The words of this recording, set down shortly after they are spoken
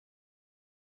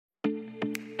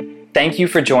Thank you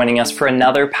for joining us for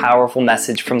another powerful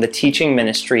message from the teaching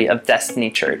ministry of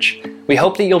Destiny Church. We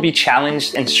hope that you'll be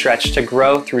challenged and stretched to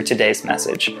grow through today's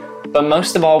message. But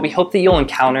most of all, we hope that you'll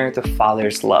encounter the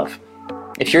Father's love.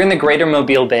 If you're in the greater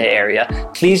Mobile Bay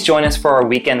area, please join us for our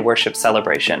weekend worship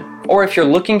celebration. Or if you're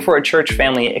looking for a church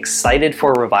family excited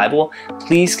for a revival,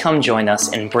 please come join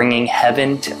us in bringing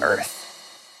heaven to earth.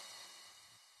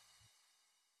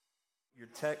 Your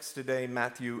text today,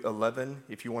 Matthew 11,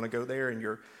 if you want to go there in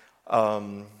your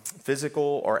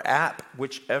physical or app,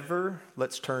 whichever,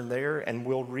 let's turn there and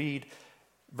we'll read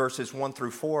verses 1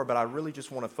 through 4, but I really just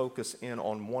want to focus in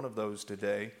on one of those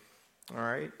today, all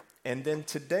right? And then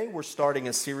today we're starting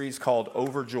a series called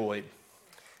Overjoyed.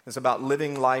 It's about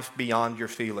living life beyond your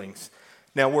feelings.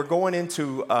 Now we're going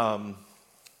into the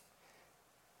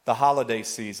holiday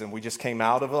season. We just came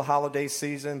out of a holiday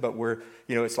season, but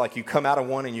it's like you come out of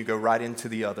one and you go right into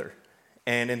the other.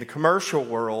 And in the commercial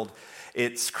world,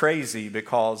 it's crazy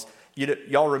because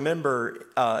y'all remember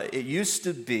it used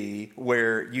to be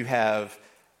where you have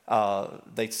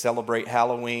they celebrate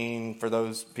Halloween. For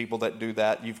those people that do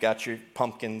that, you've got your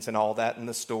pumpkins and all that in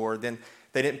the store. Then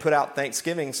they didn't put out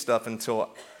Thanksgiving stuff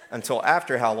until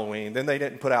after Halloween. Then they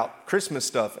didn't put out Christmas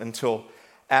stuff until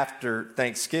after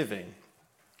Thanksgiving.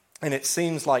 And it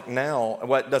seems like now,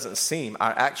 well, it doesn't seem,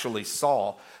 I actually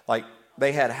saw, like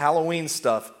they had Halloween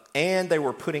stuff and they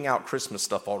were putting out Christmas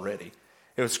stuff already.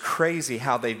 It was crazy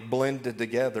how they've blended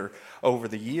together over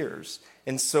the years.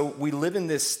 And so we live in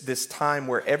this time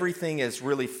where everything is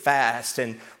really fast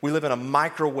and we live in a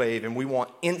microwave and we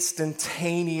want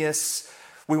instantaneous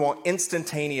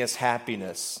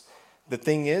happiness. The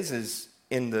thing is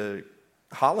in the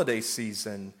holiday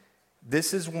season,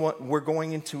 this is what we're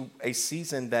going into, a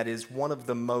season that is one of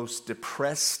the most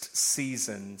depressed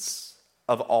seasons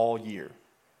of all year.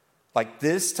 Like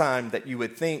this time that you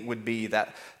would think would be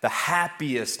that the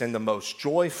happiest and the most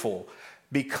joyful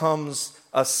becomes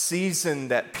a season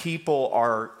that people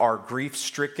are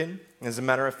grief-stricken. As a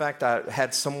matter of fact, I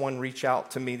had someone reach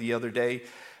out to me the other day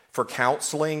for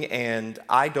counseling, and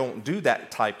I don't do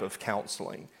that type of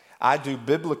counseling. I do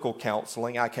biblical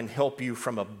counseling. I can help you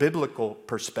from a biblical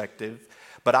perspective,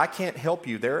 but I can't help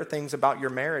you. There are things about your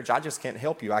marriage I just can't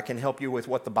help you. I can help you with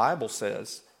what the Bible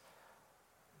says,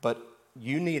 but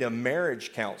you need a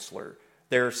marriage counselor.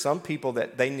 There are some people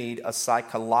that they need a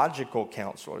psychological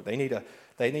counselor. They need a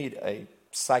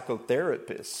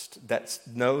psychotherapist that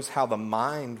knows how the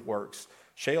mind works.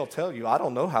 Shay'll tell you, I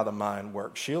don't know how the mind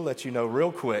works. She'll let you know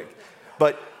real quick.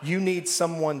 But you need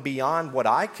someone beyond what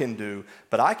I can do,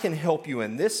 but I can help you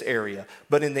in this area.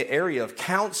 But in the area of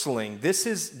counseling, this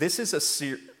is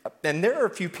and there are a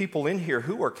few people in here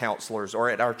who are counselors or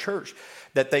at our church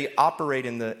that they operate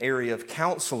in the area of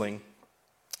counseling.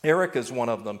 Erica's one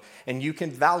of them, and you can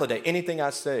validate anything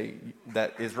I say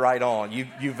that is right on.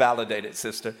 You validate it,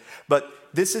 sister. But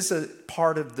this is a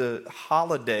part of the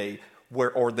holiday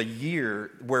or the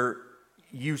year where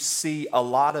you see a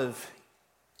lot of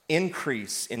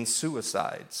increase in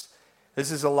suicides.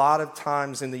 This is a lot of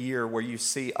times in the year where you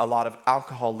see a lot of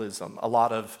alcoholism, a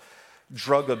lot of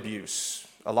drug abuse,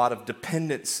 a lot of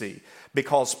dependency,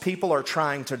 because people are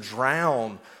trying to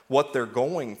drown what they're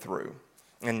going through.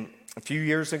 And a few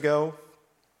years ago,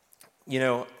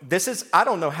 I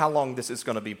don't know how long this is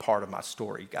going to be part of my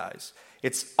story, guys.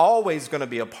 It's always going to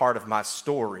be a part of my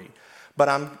story, but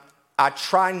I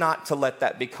try not to let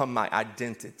that become my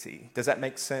identity. Does that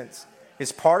make sense?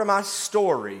 It's part of my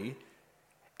story,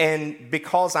 and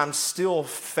because I'm still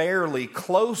fairly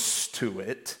close to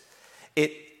it,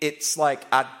 it's like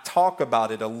I talk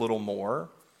about it a little more.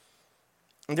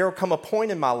 And there will come a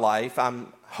point in my life,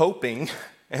 I'm hoping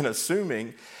and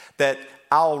assuming, that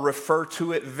I'll refer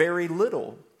to it very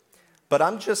little. But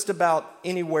I'm just about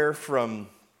anywhere from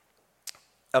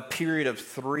a period of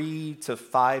 3 to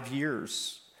 5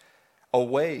 years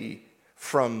away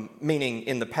from, meaning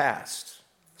in the past.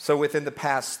 So within the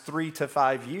past 3 to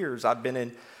 5 years, I've been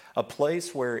in a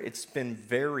place where it's been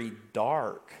very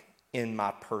dark in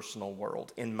my personal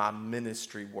world, in my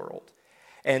ministry world.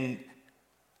 And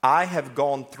I have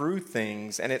gone through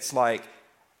things, and it's like,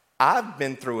 I've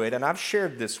been through it, and I've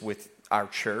shared this with our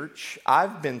church.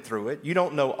 I've been through it. You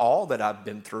don't know all that I've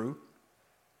been through,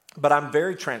 but I'm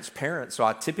very transparent, so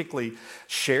I typically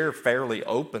share fairly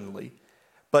openly.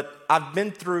 But I've been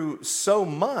through so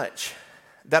much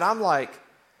that I'm like,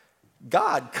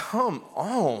 God, come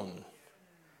on.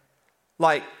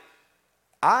 Like,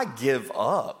 I give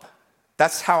up.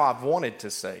 That's how I've wanted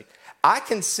to say. I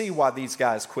can see why these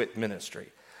guys quit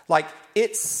ministry. Like,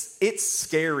 it's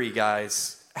scary,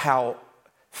 guys, how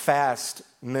fast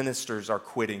ministers are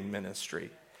quitting ministry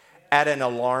at an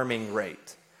alarming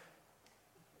rate.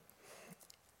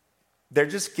 they're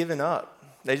just giving up.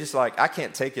 They just like, I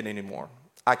can't take it anymore.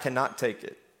 I cannot take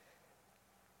it.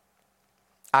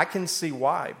 I can see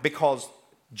why. Because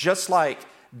just like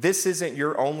this isn't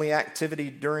your only activity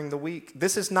during the week,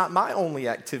 this is not my only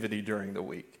activity during the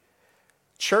week.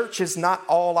 Church is not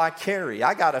all I carry.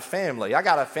 I got a family. I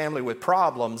got a family with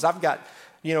problems. I've got,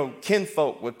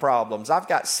 kinfolk with problems. I've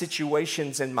got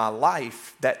situations in my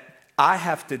life that I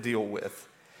have to deal with.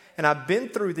 And I've been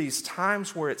through these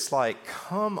times where it's like,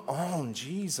 come on,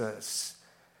 Jesus.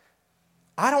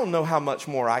 I don't know how much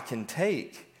more I can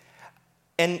take.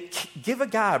 And give a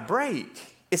guy a break.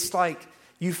 It's like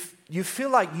you feel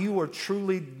like you are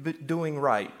truly doing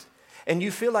right. And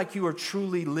you feel like you are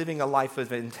truly living a life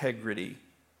of integrity.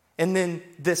 And then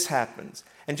this happens.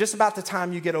 And just about the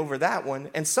time you get over that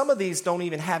one, and some of these don't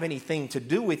even have anything to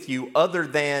do with you other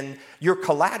than your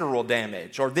collateral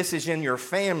damage, or this is in your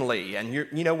family, and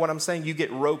you know what I'm saying? You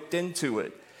get roped into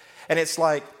it. And it's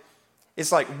like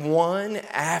one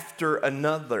after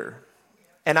another.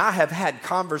 And I have had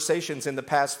conversations in the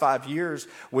past 5 years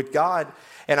with God,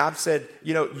 and I've said,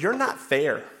 you're not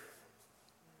fair.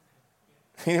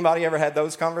 Anybody ever had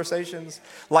those conversations?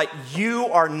 Like, you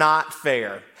are not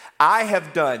fair. I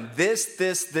have done this,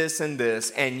 and this,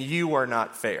 and you are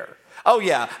not fair. Oh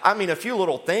yeah, a few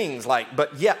little things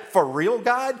but yeah, for real,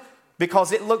 God?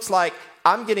 Because it looks like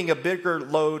I'm getting a bigger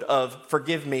load of,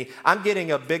 forgive me, I'm getting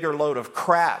a bigger load of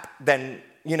crap than,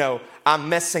 I'm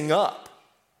messing up.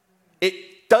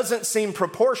 It doesn't seem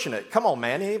proportionate. Come on,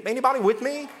 man. Anybody with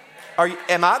me?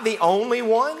 Am I the only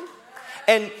one?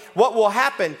 And what will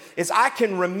happen is I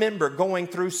can remember going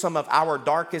through some of our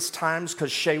darkest times,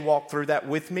 because Shay walked through that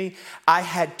with me. I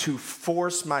had to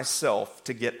force myself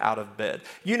to get out of bed.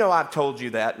 I've told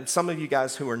you that. And some of you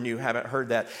guys who are new haven't heard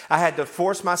that. I had to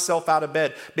force myself out of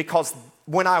bed because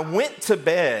when I went to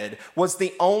bed was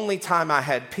the only time I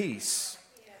had peace.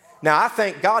 Now, I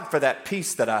thank God for that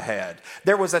peace that I had.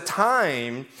 There was a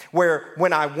time where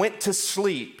when I went to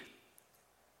sleep,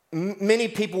 many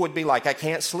people would be like, I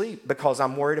can't sleep because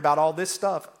I'm worried about all this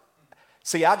stuff.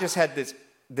 See, I just had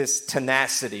this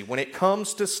tenacity. When it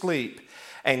comes to sleep,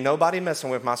 ain't nobody messing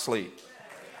with my sleep.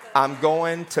 I'm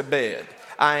going to bed.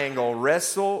 I ain't going to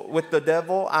wrestle with the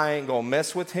devil. I ain't going to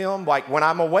mess with him. Like, when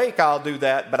I'm awake, I'll do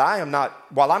that. But I am not.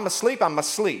 While I'm asleep, I'm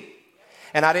asleep.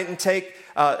 And I didn't take,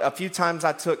 a few times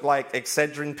I took like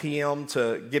Excedrin PM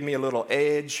to give me a little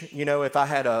edge, if I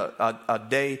had a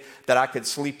day that I could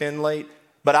sleep in late.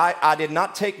 But I did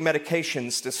not take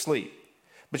medications to sleep.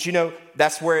 But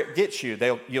that's where it gets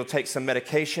you. You'll take some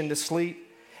medication to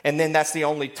sleep, and then that's the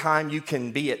only time you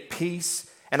can be at peace.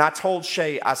 And I told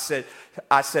Shay, I said,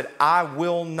 I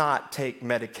will not take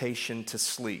medication to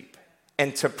sleep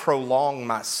and to prolong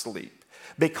my sleep.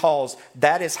 Because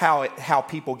that is how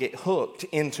people get hooked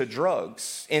into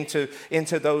drugs, into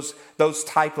those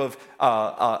type of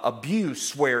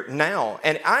abuse where now,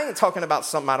 and I ain't talking about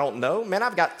something I don't know. Man,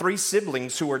 I've got 3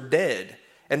 siblings who are dead,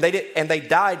 and they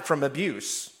died from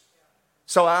abuse.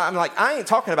 So I'm like, I ain't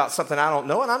talking about something I don't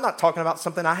know, and I'm not talking about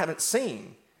something I haven't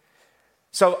seen.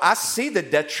 So I see the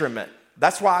detriment.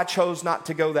 That's why I chose not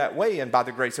to go that way, and by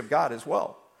the grace of God as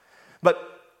well. But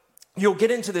you'll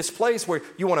get into this place where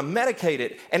you want to medicate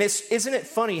it. And isn't it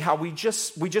funny how we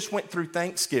just went through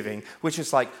Thanksgiving, which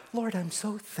is like, Lord, I'm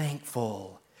so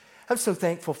thankful. I'm so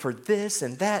thankful for this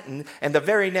and that. And the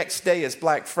very next day is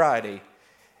Black Friday.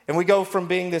 And we go from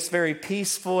being this very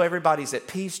peaceful, everybody's at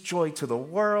peace, joy to the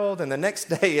world. And the next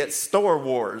day it's store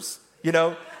wars.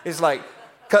 It's like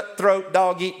cutthroat,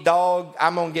 dog eat dog,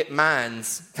 I'm going to get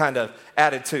mine's kind of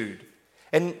attitude.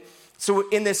 And so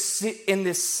in this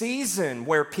season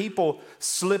where people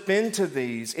slip into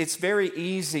these, it's very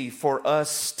easy for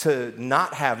us to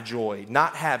not have joy,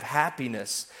 not have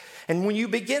happiness. And when you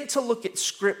begin to look at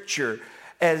Scripture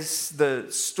as the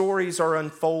stories are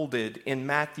unfolded in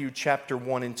Matthew chapter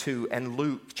 1 and 2 and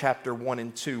Luke chapter 1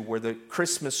 and 2, where the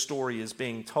Christmas story is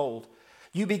being told,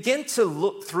 you begin to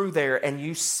look through there and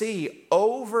you see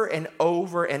over and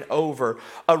over and over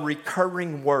a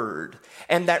recurring word.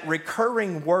 And that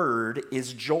recurring word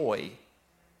is joy.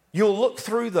 You'll look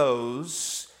through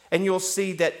those and you'll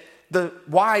see that the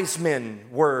wise men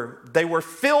were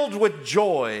filled with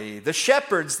joy. The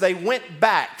shepherds, they went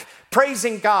back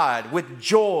praising God with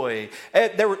joy.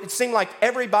 It seemed like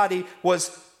everybody was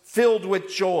filled with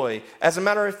joy. As a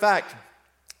matter of fact,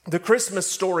 the Christmas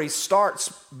story starts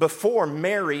before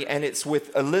Mary, and it's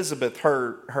with Elizabeth,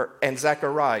 her and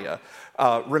Zechariah.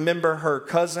 Remember her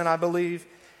cousin, I believe,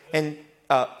 and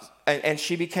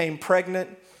she became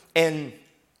pregnant. And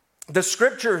the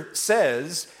Scripture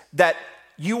says that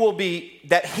he will,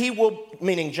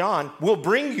 meaning John, will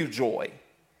bring you joy.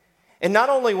 And not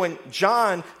only when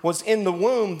John was in the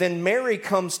womb, then Mary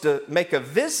comes to make a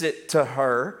visit to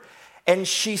her, and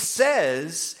she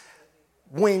says,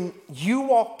 when you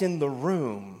walked in the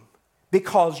room,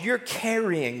 because you're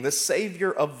carrying the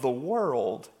Savior of the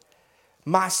world,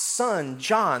 my son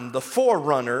John, the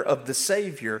forerunner of the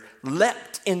Savior,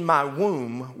 leapt in my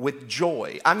womb with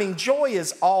joy. I mean, joy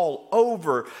is all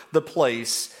over the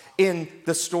place in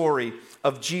the story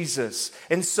of Jesus.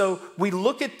 And so we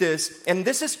look at this, and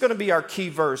this is going to be our key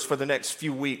verse for the next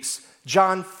few weeks.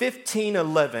 John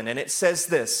 15:11, and it says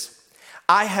this,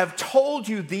 I have told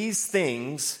you these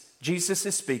things, Jesus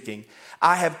is speaking,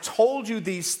 I have told you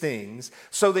these things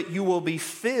so that you will be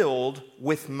filled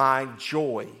with my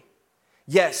joy.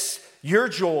 Yes, your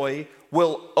joy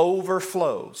will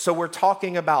overflow. So we're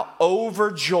talking about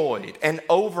overjoyed, and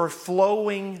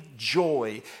overflowing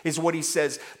joy is what he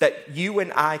says that you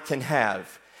and I can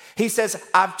have. He says,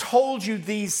 I've told you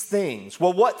these things.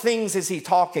 Well, what things is he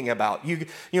talking about? You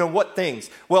know, what things?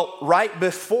 Well, right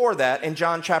before that in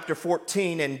John chapter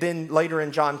 14 and then later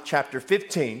in John chapter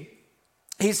 15,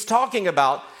 he's talking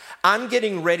about, I'm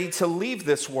getting ready to leave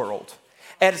this world.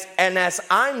 And as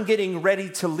I'm getting ready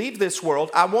to leave this world,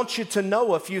 I want you to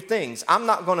know a few things. I'm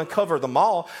not going to cover them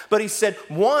all, but he said,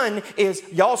 one is,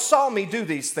 y'all saw me do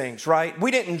these things, right?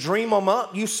 We didn't dream them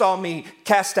up. You saw me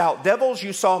cast out devils.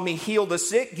 You saw me heal the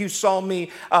sick. You saw me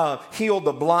heal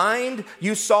the blind.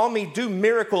 You saw me do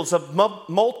miracles of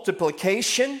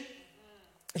multiplication.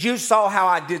 You saw how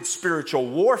I did spiritual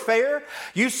warfare.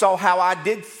 You saw how I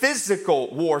did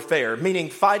physical warfare, meaning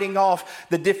fighting off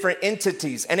the different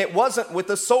entities. And it wasn't with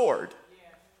a sword.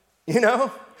 You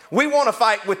know, we want to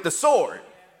fight with the sword.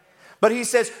 But he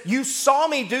says, you saw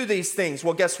me do these things.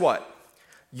 Well, guess what?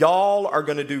 Y'all are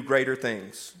going to do greater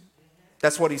things.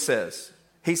 That's what he says.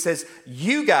 He says,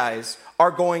 you guys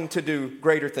are going to do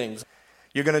greater things.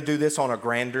 You're going to do this on a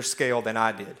grander scale than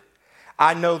I did.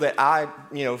 I know that I,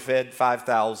 fed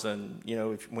 5,000.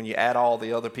 When you add all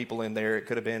the other people in there, it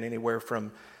could have been anywhere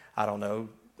from, I don't know,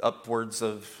 upwards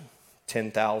of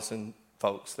 10,000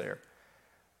 folks there.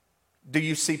 Do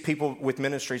you see people with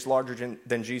ministries larger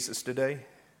than Jesus today?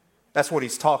 That's what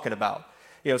he's talking about.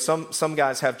 Some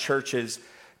guys have churches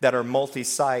that are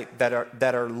multi-site that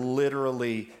are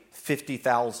literally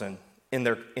 50,000 in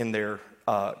their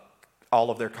all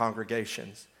of their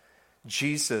congregations.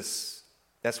 Jesus.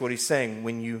 That's what he's saying,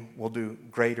 when you will do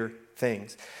greater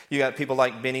things. You got people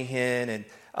like Benny Hinn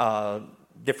and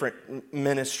different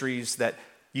ministries that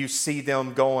you see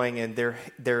them going, and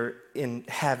they're in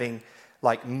having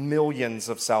like millions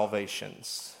of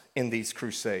salvations in these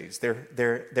crusades.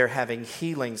 They're having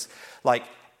healings like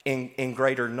in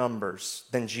greater numbers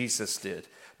than Jesus did.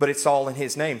 But it's all in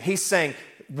his name. He's saying,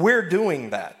 we're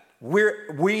doing that.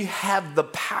 We have the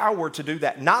power to do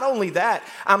that. Not only that,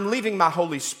 I'm leaving my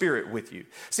Holy Spirit with you.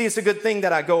 See, it's a good thing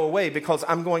that I go away, because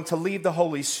I'm going to leave the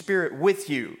Holy Spirit with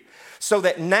you, so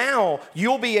that now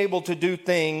you'll be able to do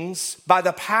things by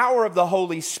the power of the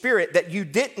Holy Spirit that you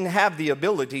didn't have the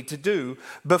ability to do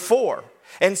before.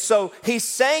 And so he's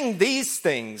saying these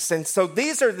things. And so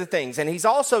these are the things. And he's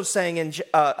also saying in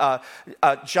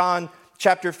John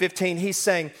chapter 15, he's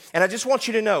saying, and I just want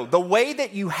you to know, the way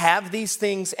that you have these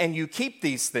things and you keep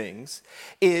these things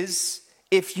is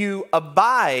if you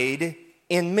abide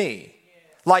in me.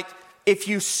 Like, if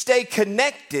you stay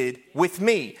connected with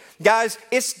me. Guys,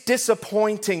 it's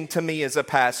disappointing to me as a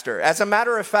pastor. As a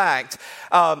matter of fact,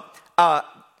 well,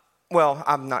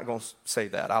 I'm not going to say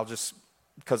that. I'll just,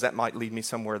 because that might lead me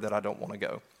somewhere that I don't want to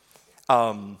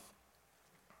go.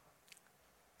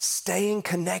 Staying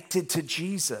connected to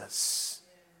Jesus.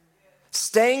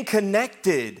 Staying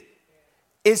connected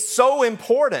is so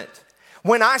important.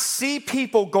 When I see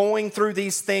people going through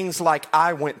these things like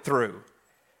I went through,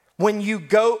 when you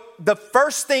go, the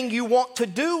first thing you want to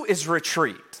do is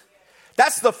retreat.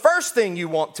 That's the first thing you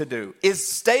want to do, is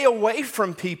stay away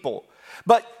from people.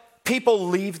 But people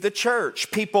leave the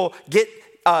church. People get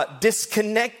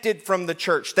disconnected from the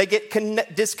church. They get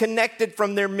disconnected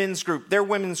from their men's group, their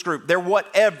women's group, their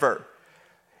whatever.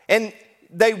 And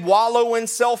they wallow in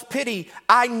self-pity.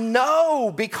 I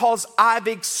know, because I've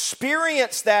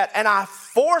experienced that, and I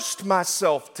forced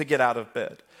myself to get out of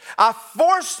bed. I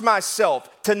forced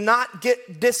myself to not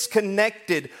get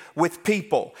disconnected with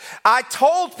people. I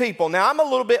told people, now I'm a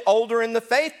little bit older in the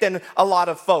faith than a lot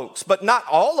of folks, but not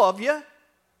all of you.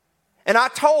 And I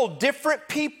told different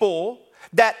people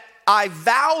that I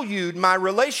valued my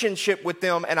relationship with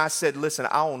them, and I said, listen,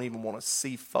 I don't even want to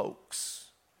see folks.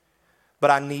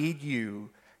 But I need you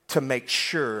to make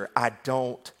sure I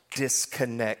don't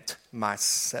disconnect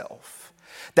myself,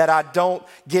 that I don't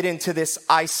get into this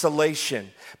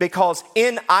isolation. because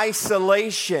in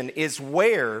isolation is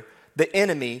where the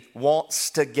enemy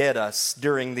wants to get us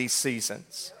during these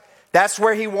seasons. That's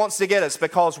where he wants to get us,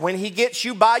 because when he gets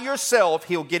you by yourself,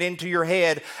 he'll get into your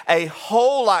head a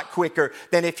whole lot quicker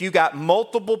than if you got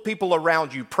multiple people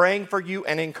around you praying for you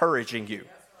and encouraging you,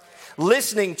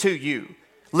 listening to you,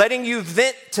 letting you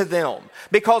vent to them.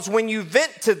 Because when you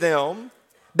vent to them,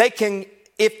 they can,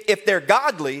 if they're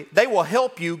godly, they will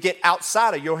help you get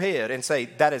outside of your head and say,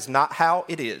 that is not how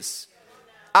it is.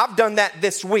 I've done that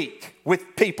this week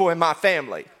with people in my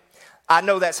family. I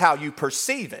know that's how you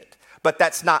perceive it, but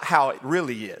that's not how it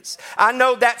really is. I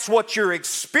know that's what your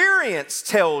experience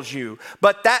tells you,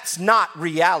 but that's not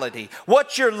reality.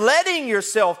 What you're letting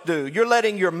yourself do, you're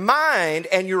letting your mind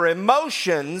and your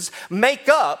emotions make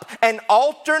up an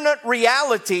alternate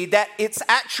reality that it's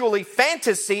actually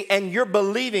fantasy and you're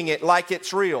believing it like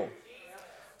it's real.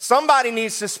 Somebody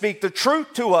needs to speak the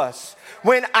truth to us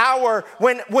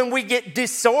when we get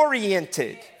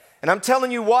disoriented. And I'm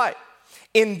telling you what,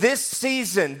 in this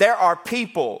season, there are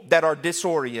people that are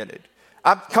disoriented.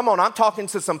 I'm talking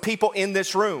to some people in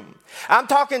this room. I'm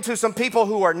talking to some people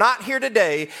who are not here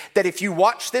today, that if you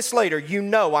watch this later, you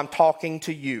know I'm talking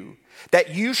to you.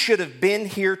 That you should have been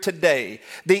here today.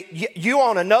 You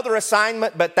on another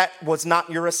assignment, but that was not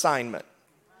your assignment.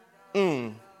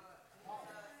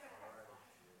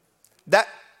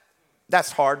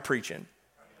 That's hard preaching.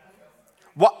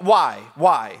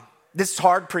 Why? This is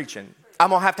hard preaching. I'm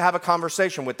going to have a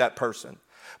conversation with that person.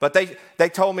 But they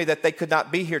told me that they could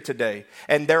not be here today,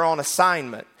 and they're on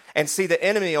assignment. And see, the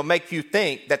enemy will make you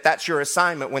think that that's your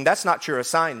assignment when that's not your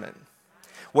assignment.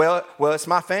 Well, it's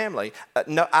my family.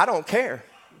 No, I don't care.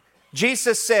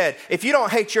 Jesus said, if you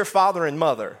don't hate your father and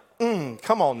mother,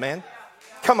 come on, man.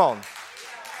 Come on.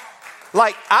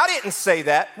 Like, I didn't say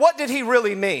that. What did he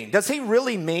really mean? Does he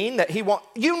really mean that he wants?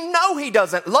 You know he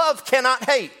doesn't. Love cannot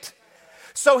hate.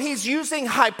 So he's using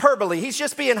hyperbole. He's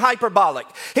just being hyperbolic.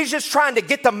 He's just trying to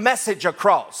get the message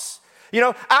across. You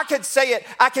know, I can say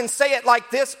it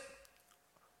like this,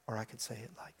 or I could say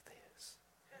it like this.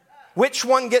 Which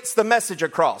one gets the message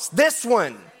across? This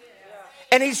one.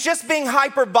 And he's just being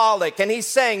hyperbolic, and he's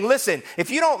saying, listen,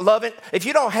 if you don't love it, if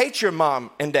you don't hate your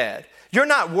mom and dad, you're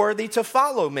not worthy to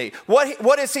follow me.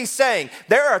 What is he saying?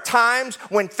 There are times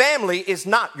when family is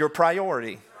not your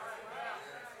priority.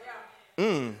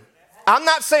 I'm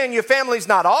not saying your family's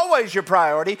not always your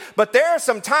priority, but there are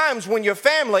some times when your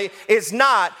family is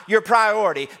not your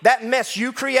priority. That mess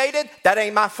you created, that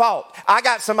ain't my fault. I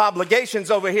got some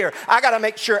obligations over here. I got to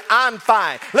make sure I'm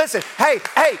fine. Listen, hey,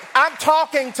 I'm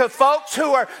talking to folks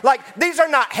who are like, these are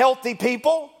not healthy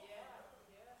people.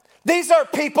 These are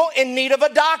people in need of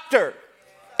a doctor,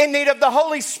 in need of the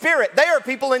Holy Spirit. They are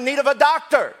people in need of a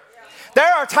doctor. There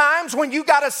are times when you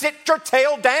got to sit your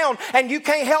tail down and you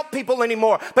can't help people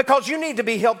anymore because you need to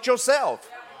be helped yourself.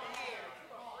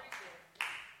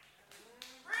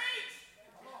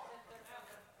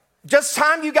 Just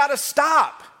time you got to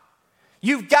stop.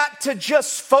 You've got to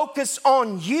just focus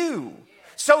on you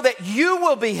so that you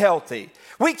will be healthy.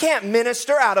 We can't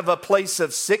minister out of a place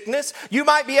of sickness. You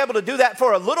might be able to do that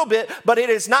for a little bit, but it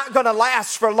is not going to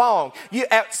last for long.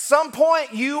 At some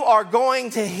point, you are going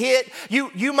to hit,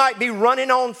 you might be running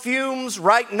on fumes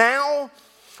right now,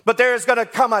 but there is going to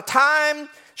come a time.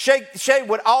 Shay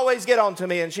would always get on to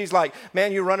me, and she's like,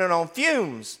 man, you're running on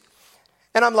fumes.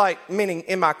 And I'm like, meaning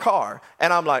in my car.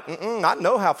 And I'm like, I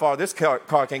know how far this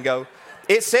car can go.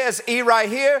 It says E right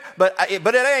here, but it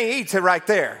ain't E to right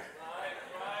there.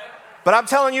 But I'm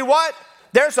telling you what,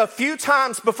 there's a few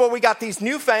times before we got these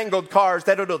newfangled cars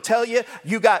that it'll tell you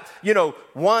got,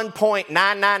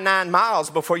 1.999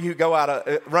 miles before you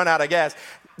run out of gas.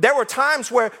 There were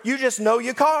times where you just know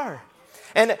your car.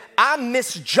 And I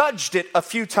misjudged it a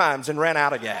few times and ran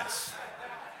out of gas.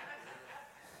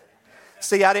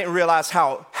 See, I didn't realize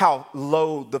how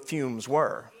low the fumes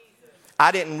were.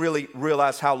 I didn't really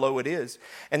realize how low it is.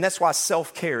 And that's why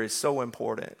self-care is so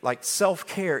important. Like,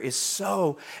 self-care is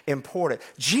so important.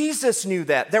 Jesus knew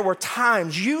that. There were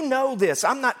times, you know this.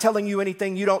 I'm not telling you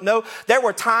anything you don't know. There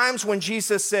were times when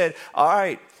Jesus said, all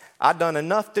right, I done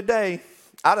enough today.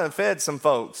 I done fed some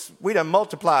folks. We done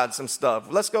multiplied some stuff.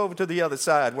 Let's go over to the other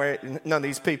side where none of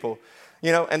these people,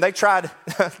 and they tried,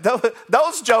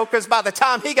 those jokers, by the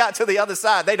time he got to the other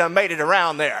side, they done made it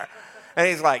around there. And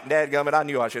he's like, dadgummit, I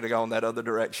knew I should have gone that other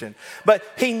direction. But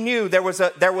he knew there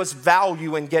was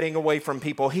value in getting away from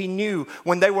people. He knew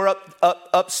when they were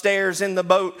upstairs in the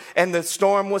boat and the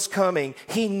storm was coming,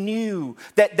 he knew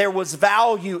that there was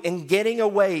value in getting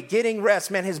away, getting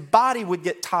rest. Man, his body would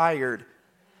get tired.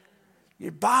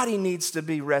 Your body needs to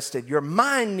be rested. Your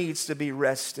mind needs to be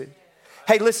rested.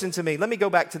 Hey, listen to me. Let me go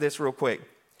back to this real quick.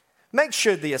 Make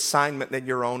sure the assignment that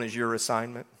you're on is your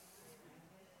assignment.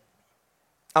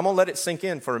 I'm going to let it sink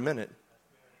in for a minute.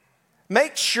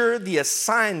 Make sure the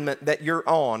assignment that you're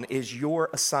on is your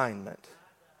assignment.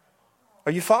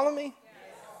 Are you following me?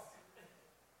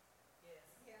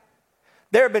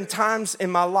 There have been times in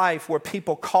my life where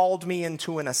people called me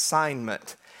into an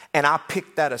assignment and I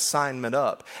picked that assignment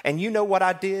up. And you know what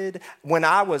I did? When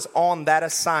I was on that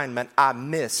assignment, I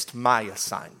missed my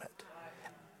assignment.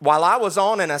 While I was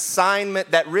on an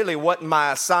assignment that really wasn't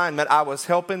my assignment, I was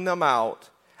helping them out,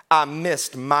 I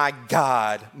missed my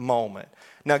God moment.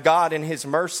 Now, God in His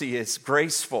mercy is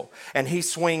graceful and He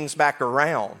swings back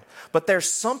around. But there's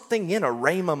something in a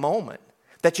rhema moment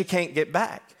that you can't get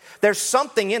back. There's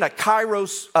something in a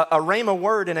rhema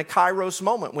word in a kairos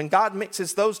moment. When God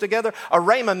mixes those together, a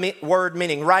rhema word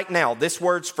meaning right now, this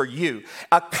word's for you.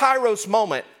 A kairos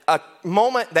moment, a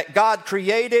moment that God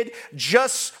created,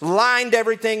 just lined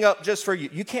everything up just for you.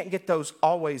 You can't get those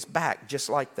always back just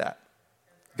like that.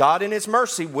 God in His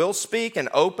mercy will speak and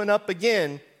open up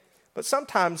again. But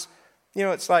sometimes,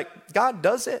 it's like God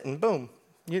does it and boom,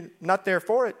 you're not there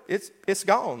for it. It's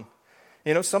gone.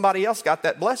 Somebody else got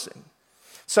that blessing.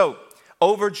 So,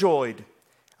 overjoyed.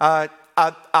 I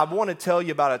want to tell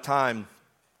you about a time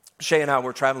Shay and I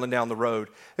were traveling down the road.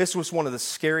 This was one of the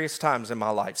scariest times in my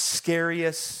life.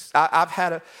 Scariest. I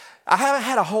haven't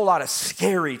had a whole lot of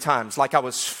scary times, like I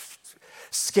was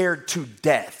scared to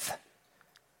death.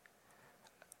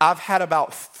 I've had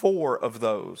about 4 of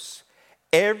those.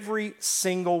 Every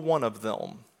single one of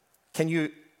them. Can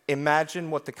you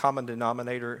imagine what the common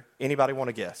denominator? Anybody want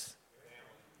to guess?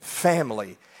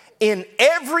 Family. In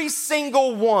every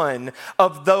single one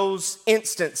of those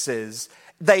instances,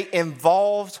 they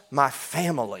involved my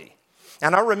family.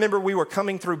 And I remember we were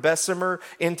coming through Bessemer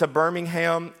into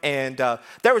Birmingham, and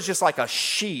there was just like a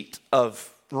sheet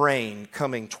of rain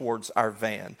coming towards our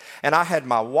van. And I had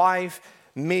my wife,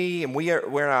 me, and we're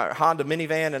in our Honda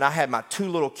minivan, and I had my 2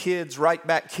 little kids right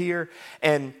back here.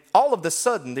 And all of a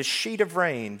sudden, this sheet of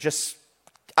rain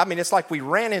it's like we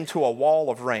ran into a wall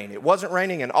of rain. It wasn't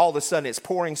raining, and all of a sudden it's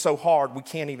pouring so hard we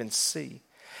can't even see.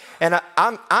 And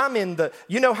I'm in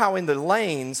how in the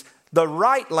lanes, the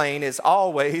right lane is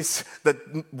always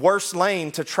the worst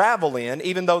lane to travel in,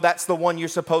 even though that's the one you're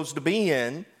supposed to be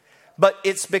in. But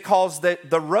it's because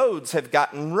the roads have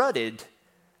gotten rutted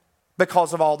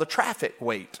because of all the traffic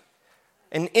weight.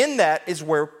 And in that is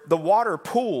where the water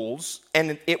pools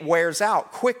and it wears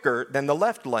out quicker than the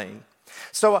left lane.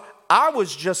 So I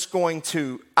was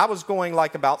going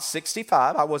like about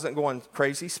 65. I wasn't going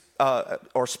crazy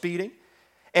or speeding.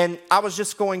 And I was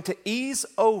just going to ease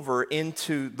over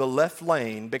into the left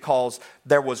lane because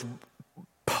there was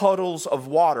puddles of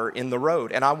water in the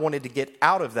road. And I wanted to get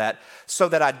out of that so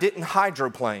that I didn't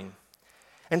hydroplane.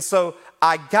 And so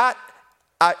I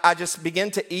just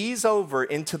began to ease over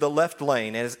into the left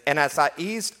lane. And as I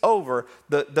eased over,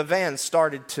 the van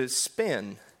started to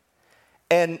spin.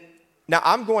 And now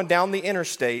I'm going down the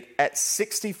interstate at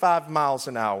 65 miles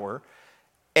an hour,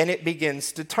 and it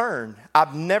begins to turn.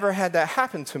 I've never had that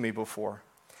happen to me before.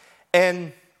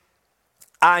 And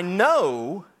I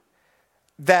know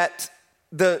that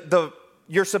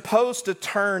you're supposed to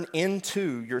turn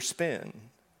into your spin.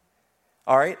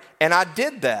 All right? And I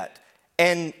did that.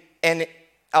 And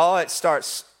it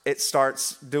starts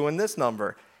doing this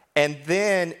number. And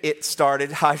then it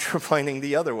started hydroplaning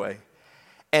the other way.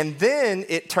 And then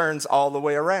it turns all the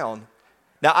way around.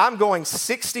 Now I'm going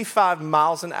 65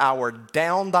 miles an hour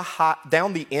down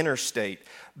the interstate,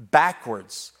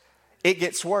 backwards. It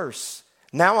gets worse.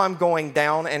 Now I'm going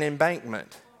down an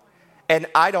embankment. And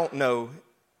I don't know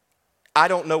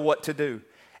what to do.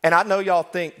 And I know y'all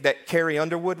think that Carrie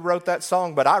Underwood wrote that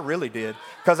song, but I really did.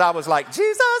 Because I was like,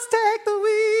 Jesus, take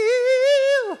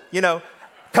the wheel.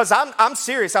 Because I'm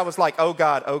serious. I was like, oh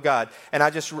God, oh God. And I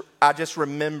just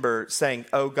remember saying,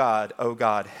 oh God,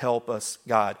 help us,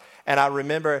 God. And I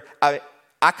remember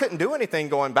I couldn't do anything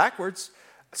going backwards.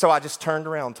 So I just turned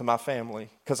around to my family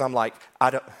because I'm like,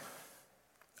 I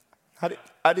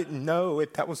didn't know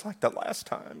if that was like the last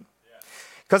time.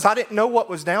 Because I didn't know what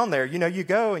was down there. You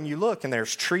go and you look and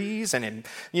there's trees and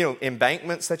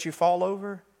embankments that you fall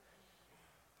over.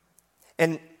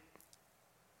 And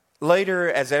later,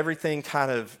 as everything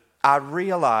I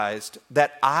realized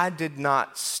that I did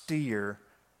not steer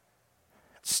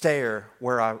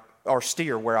where I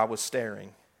was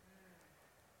staring.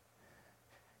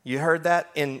 You heard that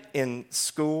in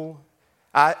school?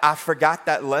 I forgot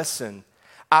that lesson.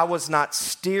 I was not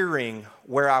steering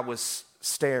where I was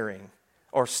staring,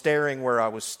 or staring where I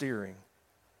was steering.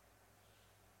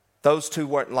 Those two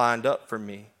weren't lined up for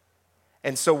me.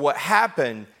 And so what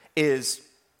happened is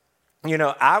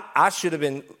I should have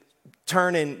been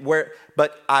turning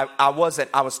but I wasn't.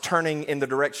 I was turning in the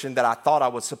direction that I thought I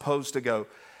was supposed to go.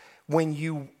 When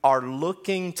you are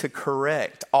looking to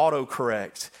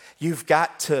autocorrect, you've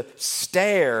got to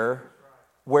stare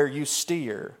where you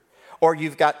steer, or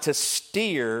you've got to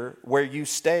steer where you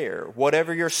stare.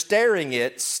 Whatever you're staring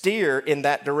at, steer in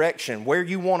that direction. Where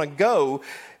you want to go,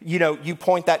 you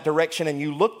point that direction and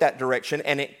you look that direction,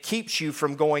 and it keeps you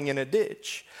from going in a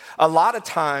ditch. A lot of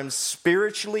times,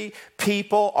 spiritually,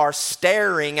 people are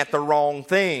staring at the wrong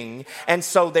thing, and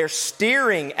so they're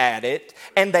steering at it,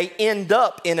 and they end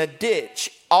up in a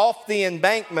ditch off the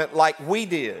embankment like we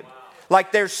did.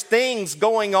 Like there's things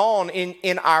going on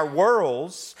in our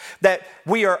worlds that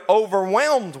we are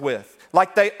overwhelmed with.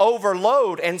 Like they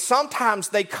overload, and sometimes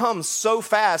they come so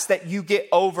fast that you get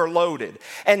overloaded.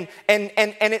 And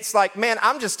it's like, man,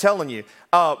 I'm just telling you,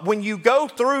 when you go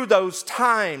through those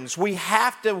times, we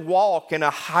have to walk in a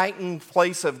heightened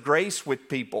place of grace with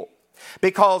people,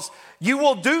 because you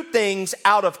will do things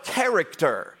out of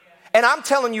character. And I'm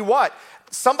telling you what,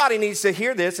 somebody needs to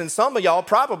hear this, and some of y'all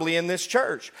probably in this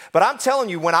church. But I'm telling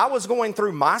you, when I was going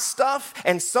through my stuff,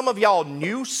 and some of y'all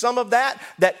knew some of that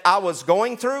I was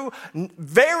going through,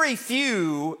 very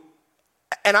few,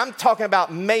 and I'm talking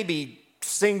about maybe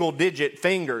single-digit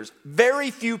fingers,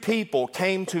 very few people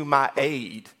came to my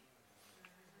aid.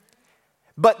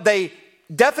 But they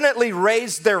definitely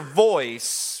raised their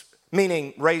voice,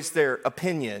 meaning raised their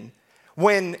opinion,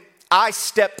 when I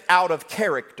stepped out of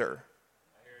character.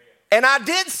 And I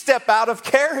did step out of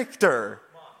character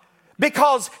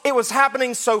because it was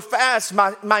happening so fast,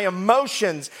 my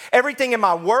emotions, everything in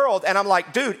my world. And I'm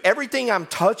like, dude, everything I'm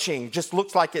touching just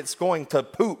looks like it's going to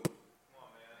poop.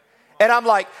 And I'm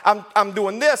like, I'm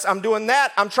doing this, I'm doing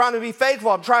that. I'm trying to be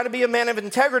faithful. I'm trying to be a man of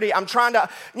integrity. I'm trying to,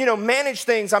 manage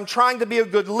things. I'm trying to be a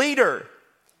good leader.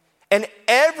 And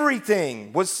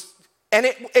everything was, and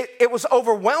it was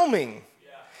overwhelming.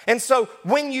 And so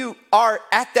when you are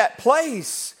at that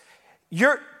place,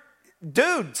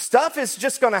 stuff is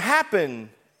just going to happen.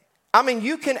 I mean,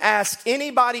 you can ask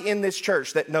anybody in this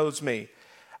church that knows me.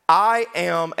 I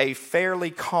am a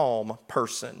fairly calm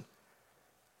person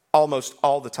almost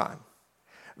all the time.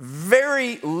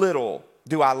 Very little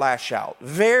do I lash out.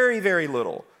 Very, very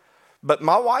little. But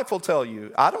my wife will tell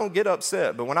you, I don't get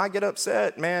upset. But when I get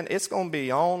upset, man, it's going to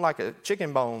be on like a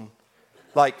chicken bone.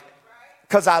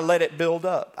 Because I let it build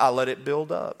up. I let it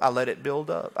build up. I let it build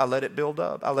up. I let it build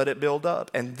up. I let it build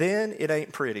up. And then it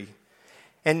ain't pretty.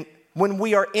 And when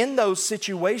we are in those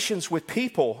situations with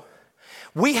people,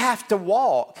 we have to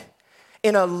walk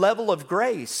in a level of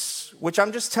grace, which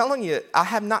I'm just telling you, I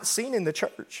have not seen in the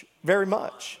church very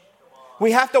much.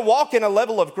 We have to walk in a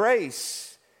level of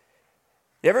grace.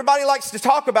 Everybody likes to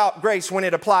talk about grace when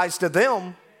it applies to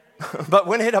them, but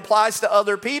when it applies to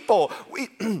other people,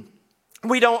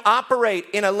 we don't operate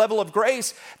in a level of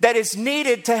grace that is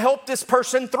needed to help this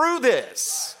person through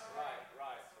this.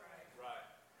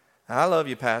 Right. I love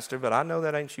you, Pastor, but I know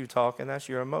that ain't you talking. That's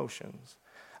your emotions.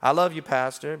 I love you,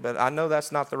 Pastor, but I know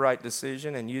that's not the right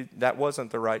decision, and that wasn't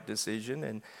the right decision.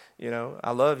 And,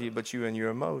 I love you, but you and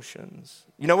your emotions.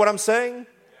 You know what I'm saying?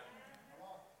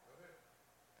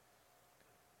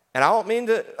 And I don't mean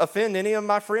to offend any of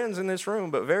my friends in this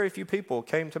room, but very few people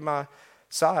came to my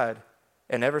side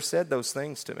and never said those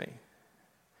things to me.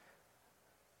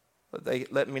 But they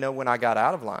let me know when I got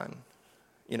out of line,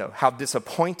 how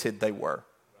disappointed they were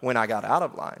when I got out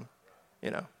of line,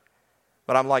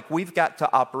 But I'm like, we've got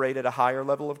to operate at a higher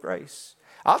level of grace.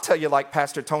 I'll tell you, like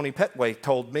Pastor Tony Petway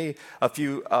told me a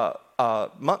few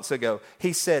months ago.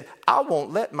 He said, I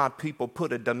won't let my people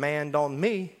put a demand on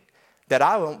me that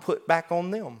I won't put back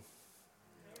on them.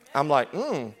 I'm like,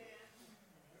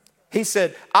 He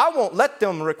said, I won't let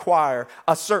them require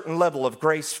a certain level of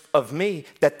grace of me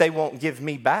that they won't give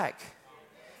me back.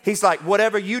 He's like,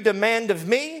 whatever you demand of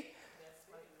me,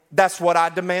 that's what I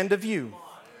demand of you.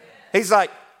 He's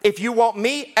like, if you want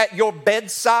me at your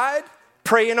bedside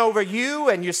praying over you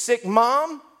and your sick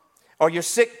mom or your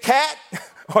sick cat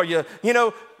or your,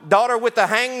 daughter with a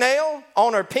hangnail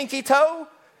on her pinky toe,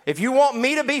 if you want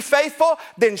me to be faithful,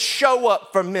 then show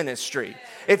up for ministry.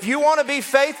 If you want to be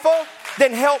faithful,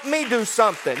 then help me do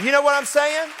something. You know what I'm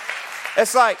saying?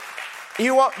 It's like,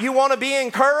 you want to be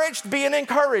encouraged? Be an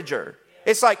encourager.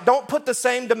 It's like, don't put the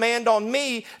same demand on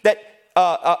me that,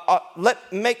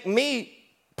 make me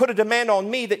put a demand on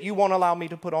me that you won't allow me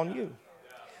to put on you.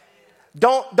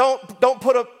 Don't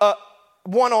put a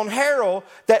one on Harold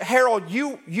that Harold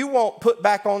you won't put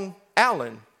back on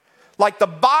Alan. Like the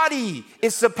body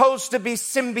is supposed to be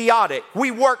symbiotic. We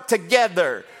work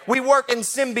together. We work in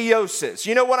symbiosis.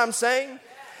 You know what I'm saying?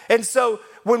 And so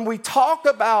when we talk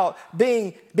about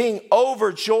being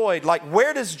overjoyed, like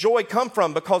where does joy come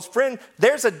from? Because friend,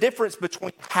 there's a difference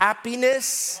between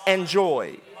happiness and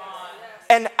joy.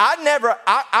 And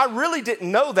I really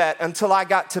didn't know that until I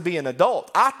got to be an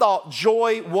adult. I thought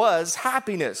joy was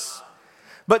happiness.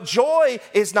 But joy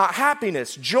is not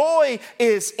happiness. Joy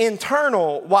is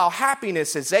internal while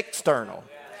happiness is external.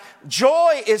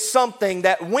 Joy is something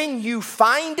that when you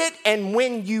find it and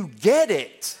when you get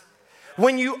it,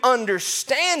 when you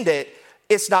understand it,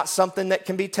 it's not something that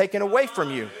can be taken away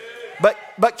from you.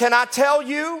 But can I tell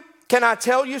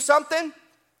you something?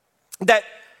 That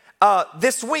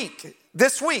this week,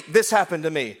 this happened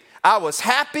to me. I was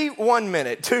happy 1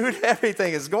 minute. Dude,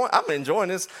 everything is going. I'm enjoying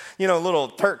this, little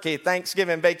turkey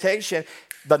Thanksgiving vacation.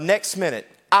 The next minute,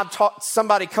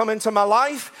 somebody come into my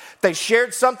life. They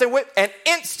shared something with, and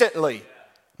instantly,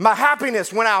 my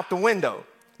happiness went out the window.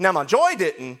 Now, my joy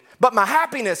didn't, but my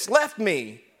happiness left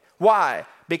me. Why?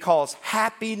 Because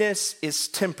happiness is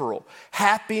temporal.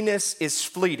 Happiness is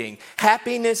fleeting.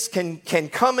 Happiness can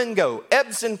come and go,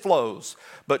 ebbs and flows.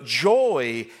 But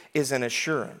joy is an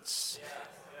assurance.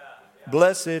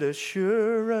 Blessed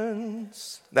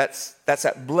assurance. That's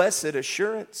that blessed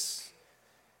assurance.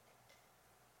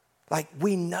 Like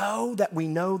we know that we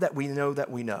know that we know that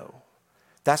we know.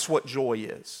 That's what joy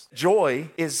is. Joy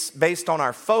is based on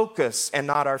our focus and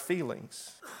not our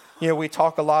feelings. We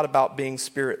talk a lot about being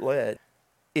spirit-led.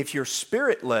 If you're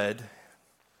spirit-led,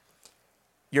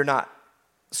 you're not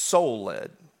soul-led.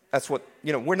 That's what,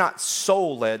 we're not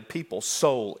soul-led people,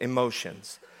 soul,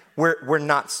 emotions. We're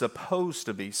not supposed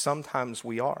to be. Sometimes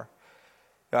we are.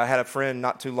 I had a friend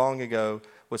not too long ago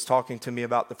was talking to me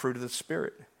about the fruit of the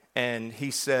Spirit. And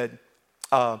he said,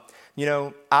 I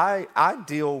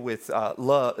deal with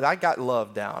love. I got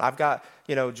love down. I've got,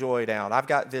 joy down. I've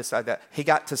got this, that. He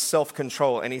got to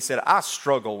self-control. And he said, I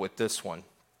struggle with this one.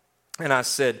 And I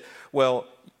said, well,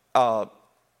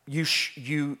 you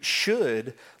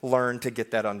should learn to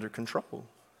get that under control.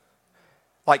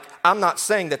 Like, I'm not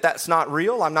saying that that's not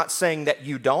real. I'm not saying that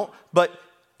you don't, but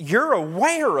you're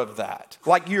aware of that.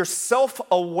 Like, you're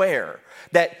self-aware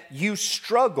that you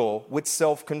struggle with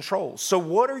self-control. So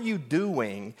what are you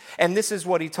doing? And this is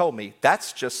what he told me.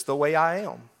 That's just the way I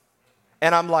am.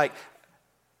 And I'm like,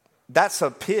 that's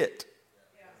a pit.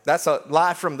 That's a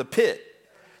lie from the pit.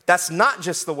 That's not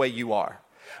just the way you are.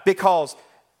 Because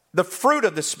the fruit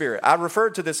of the Spirit, I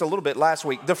referred to this a little bit last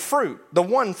week. The fruit, the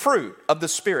one fruit of the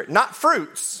Spirit, not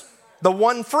fruits, the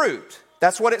one fruit.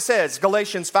 That's what it says.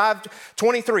 Galatians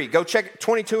 5:23. Go check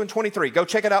 22 and 23. Go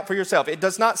check it out for yourself. It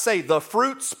does not say the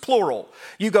fruits, plural.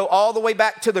 You go all the way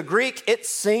back to the Greek, it's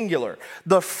singular.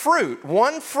 The fruit,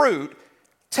 one fruit,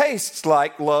 tastes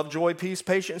like love, joy, peace,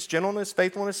 patience, gentleness,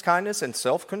 faithfulness, kindness, and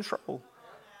self-control.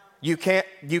 You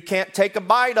can't take a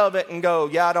bite of it and go,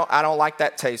 yeah, I don't like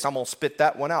that taste. I'm going to spit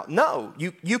that one out. No,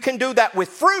 you can do that with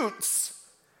fruits,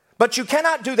 but you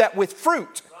cannot do that with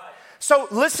fruit. So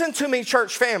listen to me,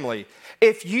 church family.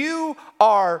 If you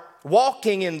are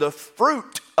walking in the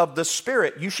fruit of the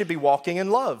Spirit, you should be walking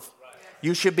in love.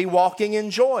 You should be walking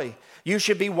in joy. You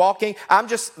should be walking.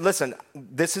 Listen,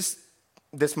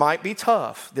 this might be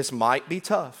tough. This might be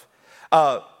tough.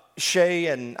 Shay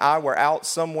and I were out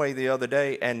some way the other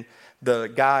day, and the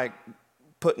guy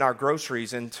putting our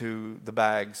groceries into the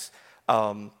bags,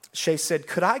 Shay said,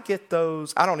 could I get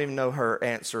those? I don't even know her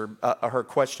answer, her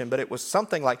question, but it was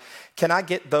something like, can I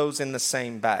get those in the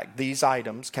same bag? These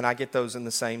items, can I get those in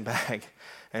the same bag?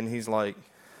 And he's like,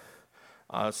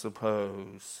 I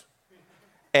suppose.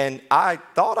 And I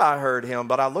thought I heard him,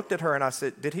 but I looked at her and I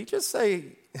said, did he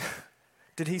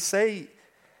say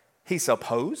he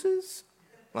supposes?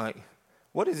 Like,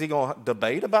 what is he going to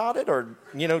debate about it or,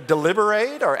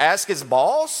 deliberate or ask his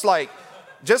boss? Like,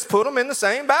 just put them in the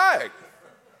same bag,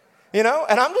 And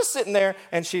I'm just sitting there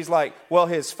and she's like, well,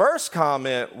 his first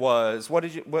comment was,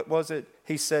 what was it?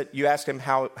 He said, you asked him,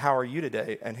 how are you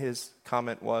today? And his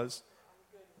comment was,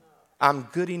 I'm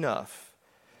good enough.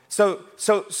 So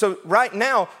right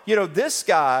now, this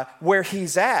guy, where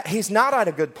he's at, he's not at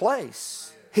a good place.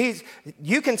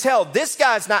 You can tell this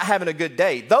guy's not having a good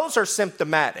day. Those are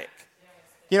symptomatic.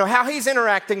 How he's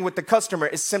interacting with the customer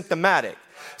is symptomatic.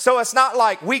 So it's not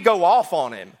like we go off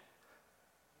on him.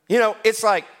 It's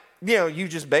like, you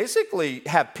just basically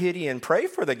have pity and pray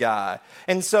for the guy.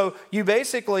 And so you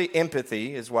basically,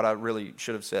 empathy is what I really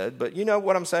should have said. But you know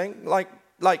what I'm saying? Like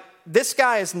this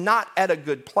guy is not at a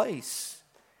good place.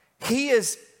 He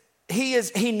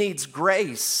needs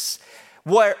grace.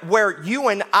 Where you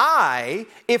and I,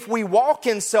 if we walk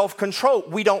in self-control,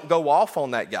 we don't go off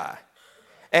on that guy.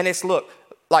 And it's, look,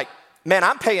 like, man,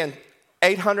 I'm paying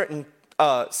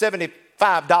 $875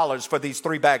 $5 for these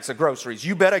 3 bags of groceries.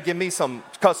 You better give me some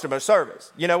customer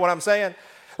service. You know what I'm saying?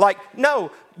 Like,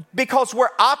 no, because we're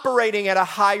operating at a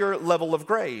higher level of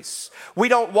grace. We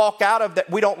don't walk out of that.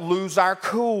 We don't lose our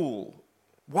cool.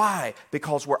 Why?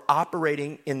 Because we're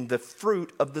operating in the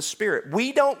fruit of the Spirit.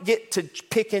 We don't get to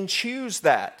pick and choose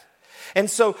that. And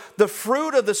so the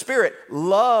fruit of the Spirit,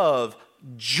 love,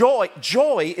 joy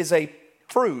is a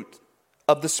fruit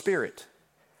of the Spirit.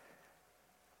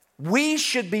 We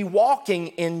should be walking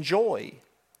in joy.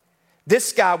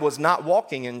 This guy was not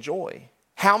walking in joy.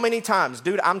 How many times,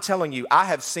 dude, I'm telling you, I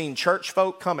have seen church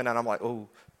folk coming and I'm like, oh,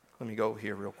 let me go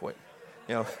here real quick.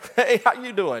 You know, hey, how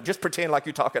you doing? Just pretend like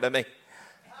you're talking to me.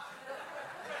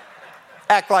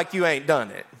 Act like you ain't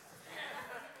done it.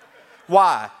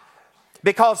 Why?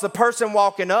 Because the person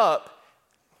walking up,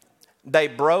 they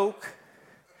broke,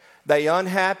 they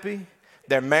unhappy,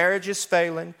 their marriage is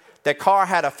failing, their car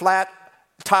had a flat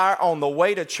tire on the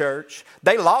way to church.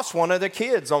 They lost one of their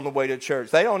kids on the way to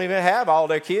church. They don't even have all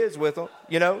their kids with them,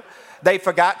 you know. They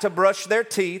forgot to brush their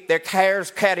teeth. Their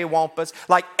hair's cattywampus.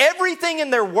 Like everything in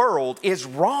their world is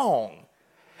wrong.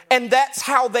 And that's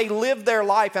how they live their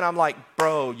life. And I'm like,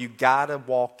 bro, you got to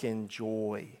walk in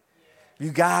joy. You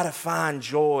got to find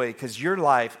joy because your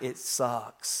life, it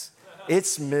sucks.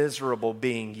 It's miserable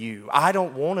being you. I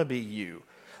don't want to be you.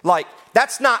 Like,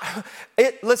 that's not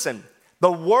it. Listen.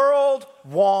 The world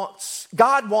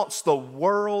God wants the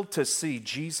world to see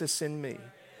Jesus in me.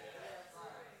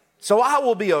 So I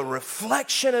will be a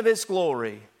reflection of His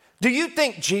glory. Do you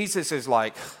think Jesus is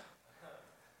like,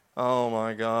 oh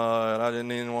my God, I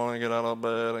didn't even want to get out of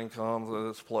bed and come to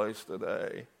this place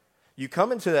today? You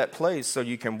come into that place so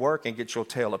you can work and get your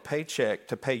tail a paycheck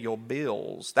to pay your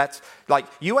bills. That's like,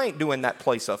 you ain't doing that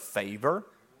place a favor.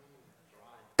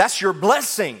 That's your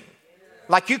blessing.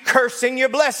 Like you cursing your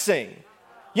blessing.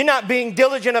 You're not being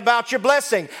diligent about your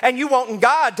blessing. And you wanting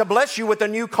God to bless you with a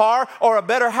new car or a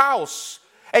better house.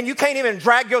 And you can't even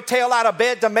drag your tail out of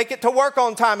bed to make it to work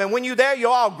on time. And when you're there, you're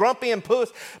all grumpy and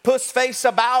puss face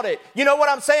about it. You know what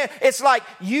I'm saying? It's like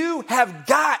you have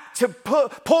got to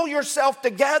pull yourself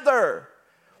together.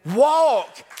 Walk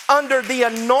under the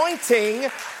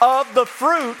anointing of the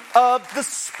fruit of the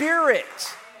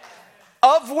Spirit,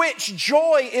 of which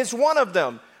joy is one of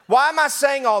them. Why am I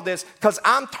saying all this? Because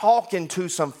I'm talking to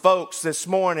some folks this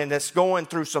morning that's going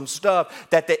through some stuff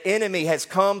that the enemy has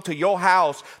come to your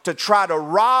house to try to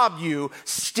rob you,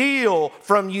 steal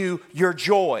from you your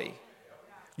joy.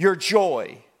 Your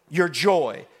joy. Your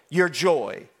joy. Your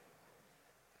joy.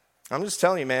 I'm just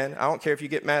telling you, man, I don't care if you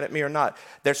get mad at me or not.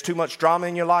 There's too much drama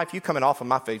in your life. You coming off of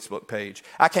my Facebook page.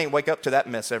 I can't wake up to that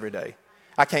mess every day.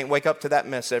 I can't wake up to that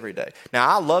mess every day. Now,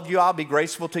 I love you. I'll be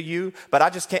graceful to you, but I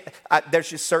just can't. There's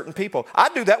just certain people. I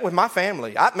do that with my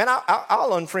family. I'll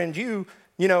unfriend you,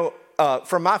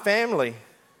 from my family.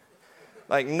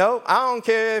 Like, no, I don't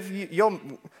care if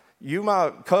you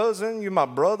my cousin, you my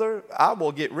brother. I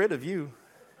will get rid of you.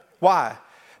 Why?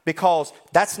 Because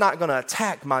that's not going to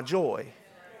attack my joy.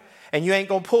 And you ain't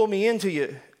going to pull me into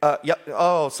you.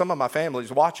 Some of my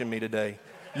family's watching me today.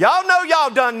 Y'all know y'all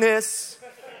done this.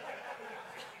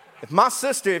 If my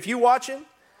sister, if you watching,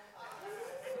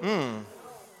 I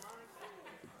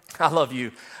love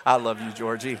you. I love you,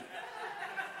 Georgie.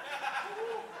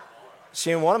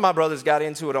 She and one of my brothers got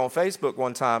into it on Facebook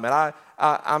one time, and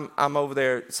I'm over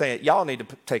there saying, y'all need to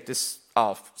take this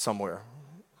off somewhere.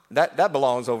 That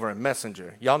belongs over in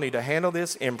Messenger. Y'all need to handle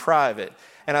this in private.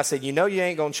 And I said, you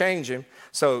ain't going to change him,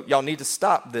 so y'all need to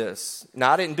stop this.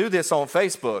 Now, I didn't do this on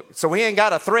Facebook, so we ain't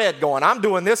got a thread going. I'm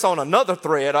doing this on another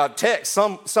thread, a text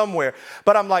somewhere.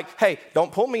 But I'm like, hey,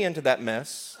 don't pull me into that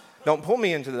mess. Don't pull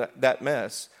me into that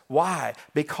mess. Why?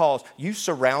 Because you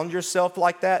surround yourself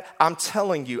like that. I'm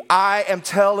telling you, I am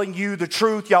telling you the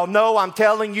truth. Y'all know I'm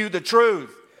telling you the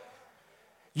truth.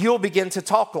 You'll begin to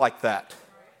talk like that.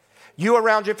 You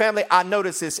around your family, I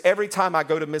notice this every time I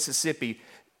go to Mississippi.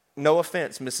 No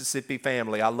offense, Mississippi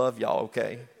family. I love y'all,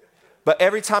 okay? But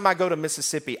every time I go to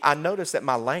Mississippi, I notice that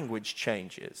my language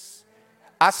changes.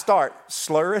 I start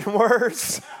slurring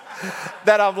words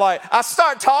that I'm like, I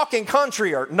start talking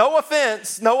countryer. No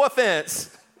offense.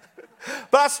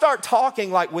 But I start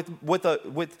talking like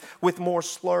with more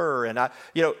slur. And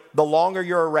the longer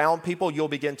you're around people, you'll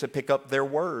begin to pick up their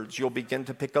words. You'll begin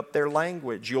to pick up their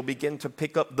language. You'll begin to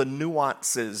pick up the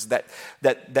nuances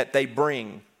that they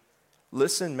bring.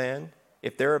 Listen, man,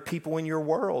 if there are people in your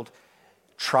world,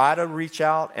 try to reach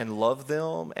out and love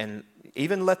them and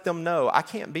even let them know, I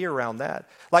can't be around that.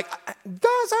 Like, guys,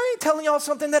 I ain't telling y'all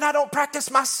something that I don't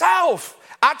practice myself.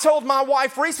 I told my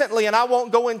wife recently, and I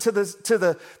won't go into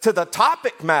the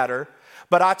topic matter,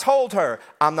 But I told her,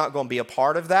 I'm not going to be a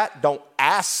part of that. Don't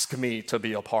ask me to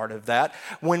be a part of that.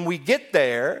 When we get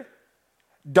there,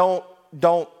 don't,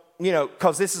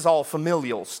 because this is all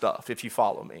familial stuff, if you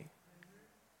follow me.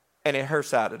 And it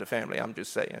hurts out of the family, I'm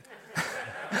just saying.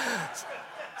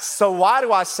 So why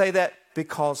do I say that?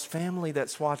 Because family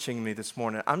that's watching me this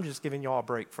morning, I'm just giving y'all a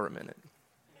break for a minute.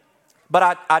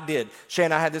 But I did. Shay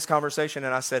and I had this conversation,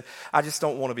 and I said, I just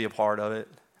don't want to be a part of it.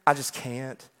 I just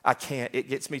can't. I can't. It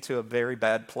gets me to a very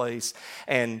bad place.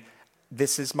 And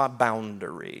this is my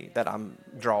boundary that I'm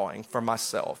drawing for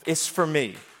myself. It's for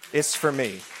me. It's for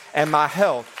me. And my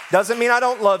health. Doesn't mean I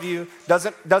don't love you.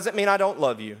 Doesn't mean I don't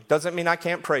love you. Doesn't mean I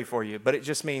can't pray for you. But it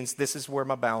just means this is where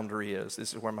my boundary is.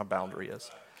 This is where my boundary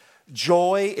is.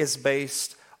 Joy is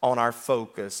based on our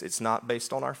focus. It's not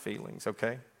based on our feelings,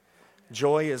 okay?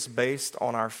 Joy is based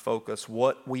on our focus,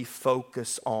 what we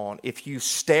focus on. If you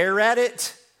stare at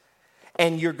it,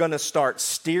 and you're going to start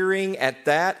steering at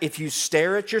that. If you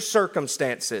stare at your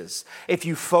circumstances, if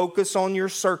you focus on your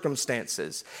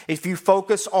circumstances, if you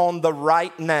focus on the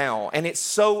right now, and it's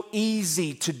so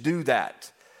easy to do that.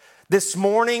 This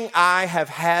morning, I have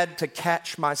had to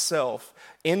catch myself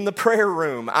in the prayer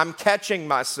room. I'm catching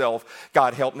myself.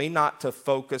 God, help me not to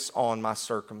focus on my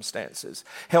circumstances.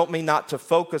 Help me not to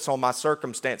focus on my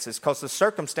circumstances, because the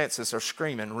circumstances are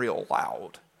screaming real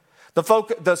loud.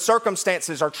 The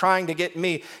circumstances are trying to get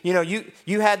me.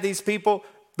 You had these people,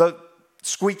 the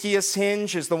squeakiest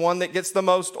hinge is the one that gets the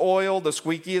most oil, the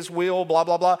squeakiest wheel, blah,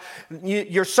 blah, blah.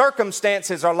 Your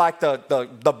circumstances are like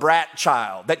the brat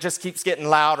child that just keeps getting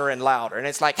louder and louder. And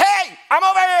it's like, hey, I'm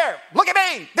over here. Look at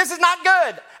me. This is not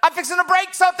good. I'm fixing to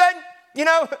break something.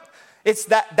 It's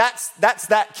that's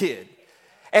that kid.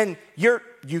 And you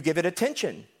give it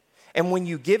attention. And when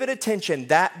you give it attention,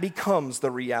 that becomes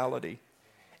the reality.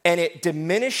 And it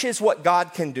diminishes what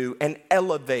God can do and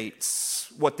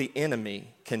elevates what the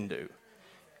enemy can do.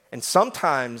 And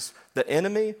sometimes the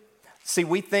enemy,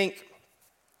 we think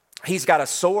he's got a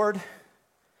sword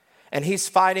and he's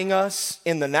fighting us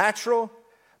in the natural.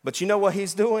 But you know what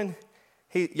he's doing?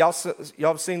 Y'all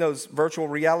have seen those virtual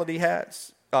reality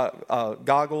hats,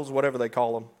 goggles, whatever they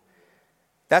call them.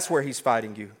 That's where he's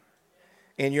fighting you,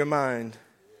 in your mind.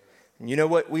 And you know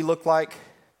what we look like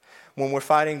when we're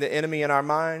fighting the enemy in our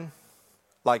mind?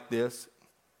 Like this.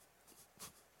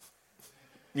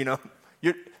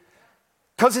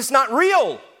 Because it's not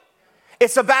real.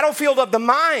 It's a battlefield of the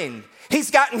mind. He's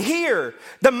gotten here.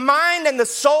 The mind and the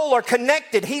soul are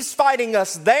connected. He's fighting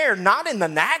us there, not in the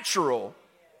natural.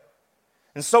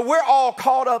 And so we're all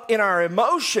caught up in our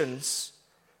emotions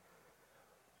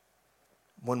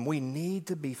when we need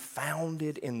to be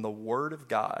founded in the Word of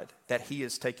God, that He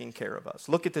is taking care of us.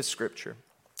 Look at this scripture.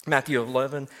 Matthew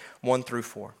 11, 1 through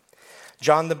 4.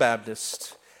 John the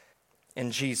Baptist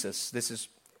and Jesus, this is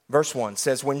verse 1,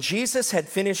 says, when Jesus had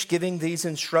finished giving these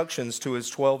instructions to his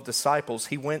 12 disciples,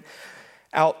 he went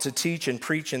out to teach and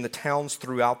preach in the towns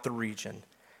throughout the region.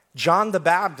 John the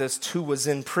Baptist, who was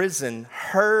in prison,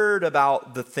 heard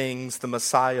about the things the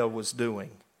Messiah was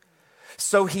doing.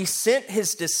 So he sent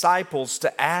his disciples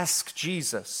to ask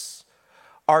Jesus,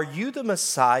 are you the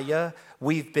Messiah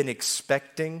we've been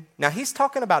expecting? Now he's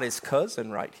talking about his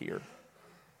cousin right here.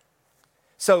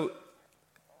 So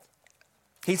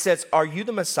he says, are you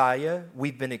the Messiah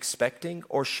we've been expecting,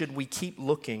 or should we keep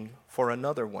looking for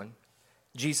another one?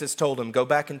 Jesus told him, go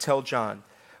back and tell John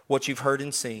what you've heard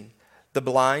and seen. The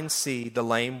blind see, the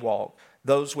lame walk,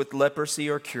 those with leprosy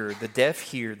are cured, the deaf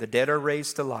hear, the dead are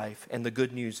raised to life, and the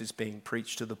good news is being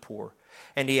preached to the poor.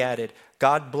 And he added,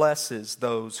 God blesses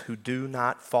those who do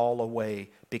not fall away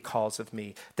because of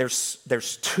me.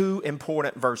 There's two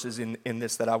important verses in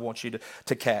this that I want you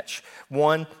to catch.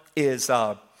 One is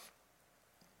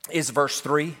verse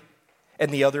 3,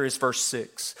 and the other is verse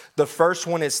 6. The first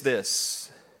one is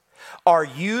this: are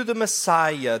you the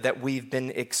Messiah that we've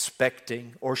been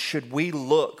expecting, or should we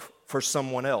look for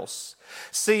someone else?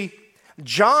 See,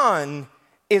 John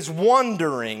is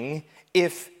wondering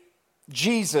if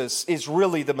Jesus is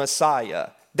really the Messiah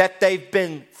that they've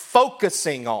been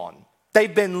focusing on.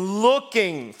 They've been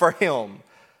looking for him.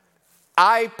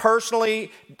 I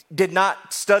personally did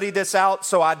not study this out,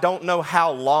 so I don't know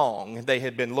how long they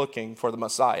had been looking for the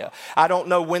Messiah. I don't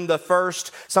know when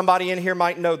somebody in here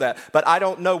might know that, but I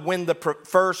don't know when the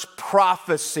first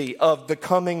prophecy of the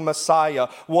coming Messiah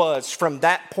was from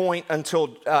that point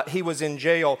until he was in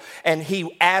jail and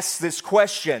he asked this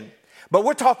question. But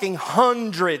we're talking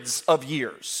hundreds of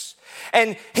years.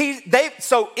 And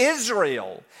so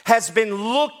Israel has been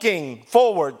looking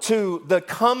forward to the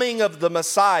coming of the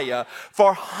Messiah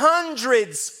for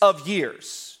hundreds of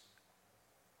years.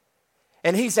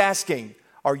 And he's asking,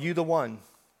 are you the one?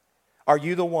 Are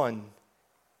you the one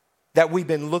that we've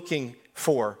been looking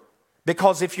for?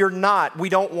 Because if you're not, we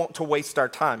don't want to waste our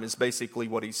time, is basically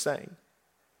what he's saying.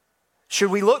 Should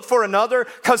we look for another?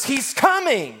 Because he's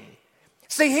coming.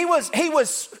 See, he was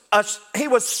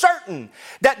certain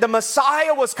that the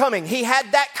Messiah was coming. He had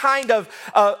that kind of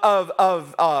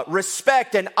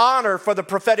respect and honor for the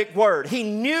prophetic word. He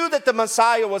knew that the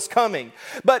Messiah was coming.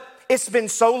 But it's been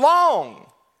so long.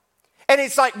 And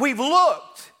it's like we've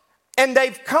looked and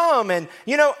they've come. And,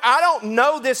 I don't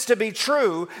know this to be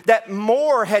true, that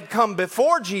more had come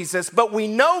before Jesus, but we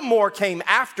know more came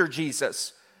after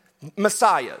Jesus,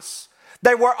 messiahs.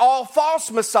 They were all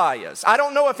false messiahs. I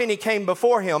don't know if any came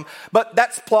before him, but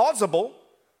that's plausible.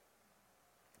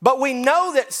 But we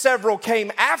know that several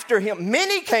came after him.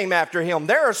 Many came after him.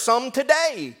 There are some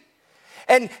today.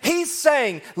 And he's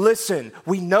saying, listen,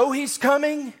 we know he's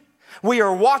coming. We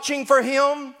are watching for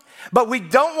him, but we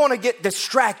don't want to get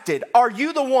distracted. Are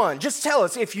you the one? Just tell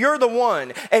us if you're the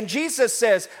one. And Jesus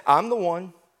says, I'm the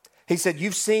one. He said,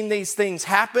 you've seen these things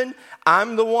happen.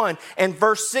 I'm the one. And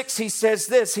verse 6, he says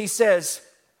this. He says,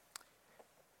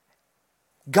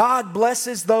 God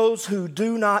blesses those who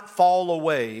do not fall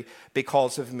away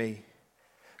because of me.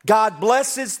 God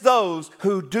blesses those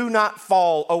who do not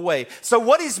fall away. So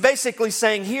what he's basically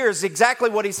saying here is exactly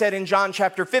what he said in John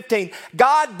chapter 15.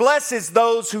 God blesses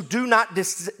those who do not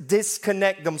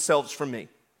disconnect themselves from me.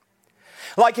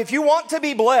 Like if you want to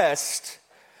be blessed,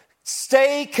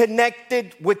 stay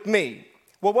connected with me.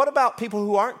 Well, what about people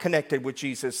who aren't connected with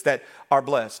Jesus that are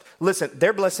blessed? Listen,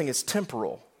 their blessing is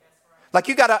temporal. Like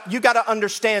you gotta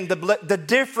understand the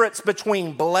difference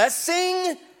between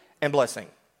blessing and blessing.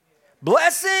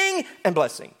 Blessing and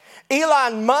blessing.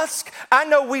 Elon Musk, I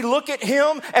know we look at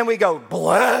him and we go,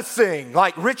 blessing,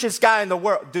 like richest guy in the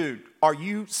world. Dude, are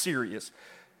you serious?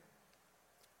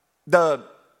 Not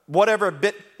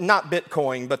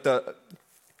Bitcoin, but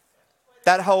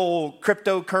that whole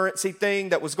cryptocurrency thing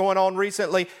that was going on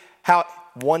recently, how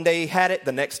one day he had it,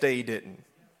 the next day he didn't.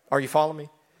 Are you following me?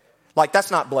 Like that's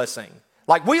not blessing.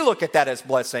 Like we look at that as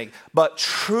blessing, but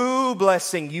true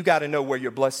blessing, you got to know where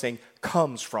your blessing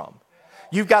comes from.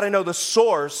 You've got to know the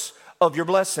source of your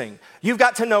blessing. You've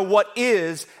got to know what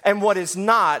is and what is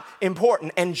not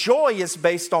important. And joy is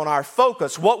based on our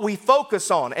focus, what we focus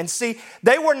on. And see,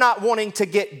 they were not wanting to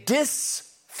get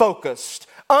disfocused,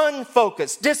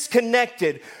 unfocused,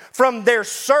 disconnected from their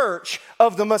search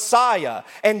of the Messiah.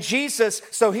 And Jesus,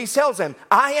 so he tells them,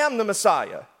 I am the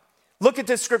Messiah. Look at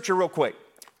this scripture real quick.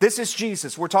 This is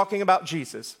Jesus. We're talking about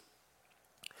Jesus.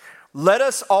 Let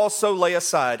us also lay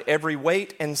aside every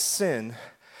weight and sin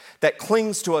that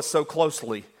clings to us so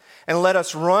closely, and let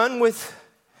us run with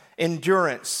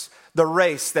endurance the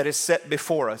race that is set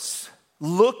before us,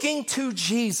 looking to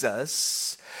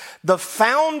Jesus, the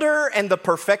founder and the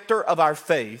perfecter of our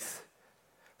faith,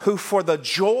 who for the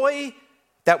joy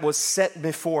that was set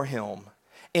before him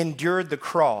endured the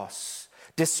cross,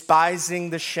 despising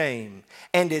the shame,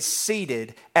 and is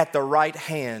seated at the right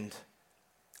hand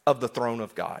of the throne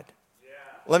of God.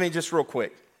 Let me just real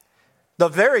quick. The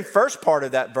very first part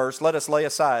of that verse, let us lay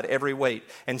aside every weight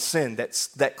and sin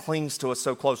that clings to us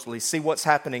so closely. See what's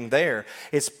happening there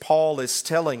is Paul is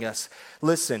telling us,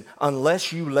 listen,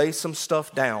 unless you lay some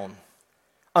stuff down,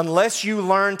 unless you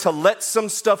learn to let some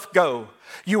stuff go,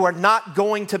 you are not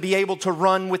going to be able to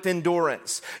run with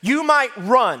endurance. You might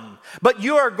run, but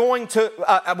you are going to,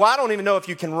 I don't even know if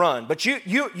you can run, but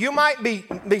you might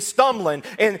be stumbling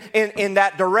in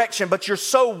that direction, but you're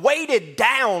so weighted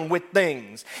down with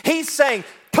things. He's saying,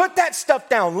 put that stuff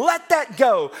down, let that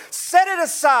go, set it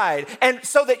aside, and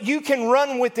so that you can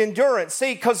run with endurance.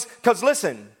 See, because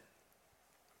listen,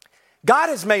 God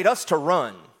has made us to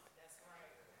run.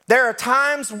 There are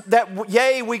times that,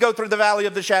 we go through the valley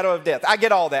of the shadow of death. I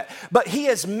get all that. But he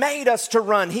has made us to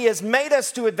run. He has made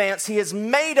us to advance. He has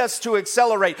made us to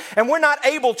accelerate. And we're not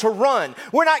able to run.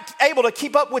 We're not able to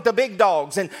keep up with the big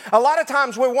dogs. And a lot of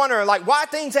times we're wondering, like, why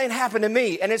things ain't happened to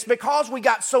me? And it's because we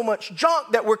got so much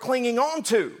junk that we're clinging on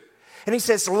to. And he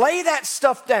says, lay that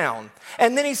stuff down.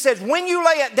 And then he says, when you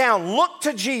lay it down, look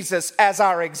to Jesus as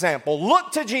our example.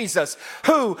 Look to Jesus,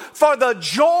 who for the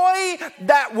joy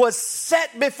that was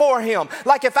set before him.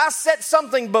 Like if I set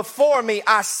something before me,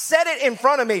 I set it in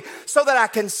front of me so that I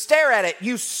can stare at it.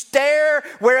 You stare,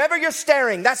 wherever you're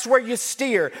staring, that's where you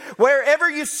steer. Wherever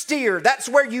you steer, that's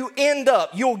where you end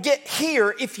up. You'll get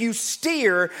here if you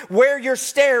steer where you're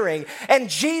staring. And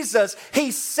Jesus, he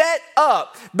set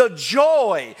up the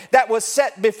joy that was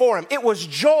set before him. It was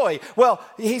joy. Well,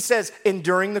 he says,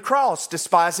 enduring the cross,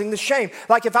 despising the shame.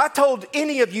 Like if I told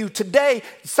any of you today,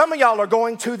 some of y'all are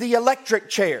going to the electric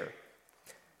chair.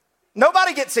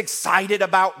 Nobody gets excited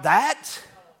about that.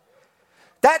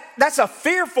 That's a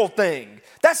fearful thing.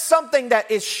 That's something that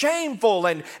is shameful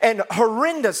and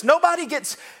horrendous. Nobody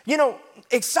gets,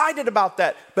 excited about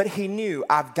that. But he knew,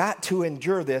 I've got to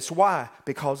endure this. Why?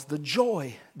 Because the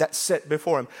joy that's set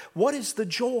before him. What is the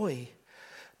joy?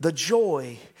 The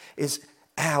joy is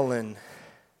Alan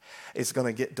is going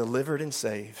to get delivered and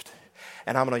saved.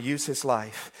 And I'm going to use his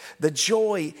life. The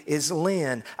joy is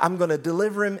Lynn. I'm going to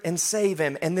deliver him and save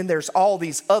him. And then there's all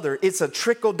these other. It's a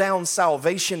trickle-down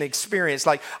salvation experience.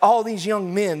 Like all these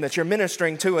young men that you're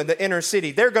ministering to in the inner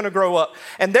city, they're going to grow up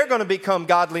and they're going to become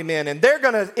godly men. And they're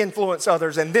going to influence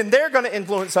others. And then they're going to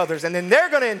influence others. And then they're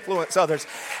going to influence others.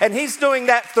 And he's doing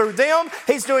that through them.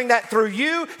 He's doing that through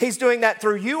you. He's doing that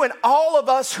through you and all of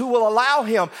us who will allow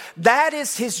him. That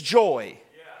is his joy.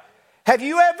 Have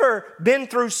you ever been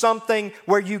through something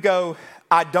where you go,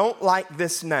 I don't like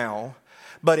this now,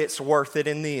 but it's worth it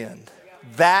in the end?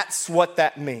 That's what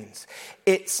that means.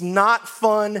 It's not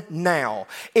fun now.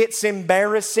 It's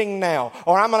embarrassing now.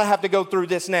 Or I'm going to have to go through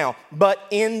this now. But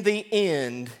in the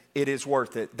end, it is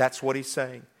worth it. That's what he's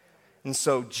saying. And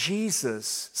so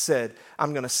Jesus said,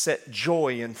 I'm going to set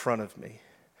joy in front of me.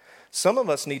 Some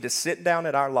of us need to sit down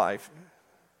at our life.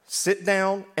 Sit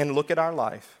down and look at our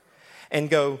life and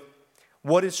go,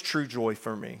 what is true joy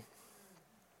for me?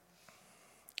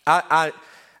 I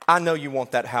know you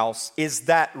want that house. Is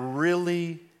that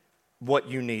really what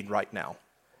you need right now?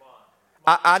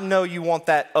 I know you want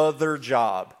that other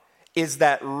job. Is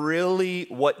that really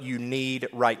what you need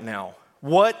right now?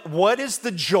 What is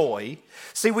the joy?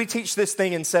 See, we teach this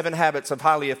thing in 7 Habits of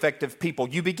Highly Effective People.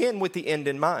 You begin with the end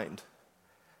in mind.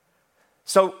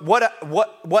 So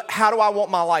how do I want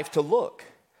my life to look?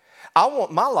 I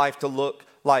want my life to look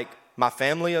like my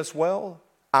family as well.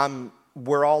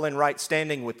 We're all in right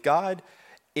standing with God.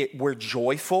 We're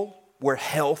joyful. We're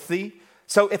healthy.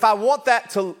 So if I want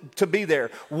that to be there,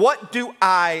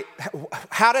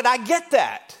 how did I get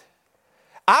that?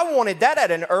 I wanted that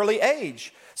at an early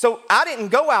age. So I didn't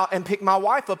go out and pick my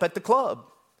wife up at the club.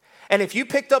 And if you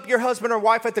picked up your husband or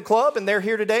wife at the club and they're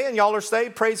here today and y'all are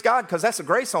saved, praise God, because that's a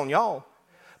grace on y'all.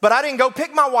 But I didn't go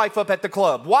pick my wife up at the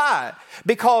club. Why?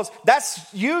 Because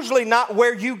that's usually not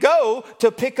where you go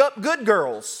to pick up good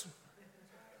girls.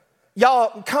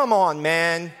 Y'all, come on,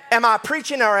 man. Am I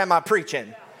preaching or am I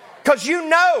preaching? Because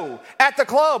at the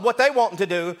club what they want to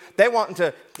do. They want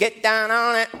to get down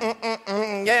on it.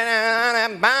 Get down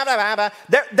on it. Blah, blah, blah,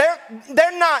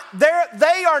 blah.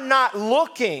 They are not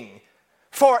looking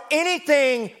for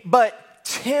anything but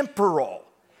temporal.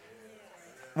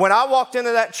 When I walked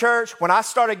into that church, when I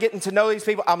started getting to know these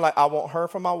people, I'm like, I want her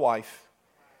for my wife.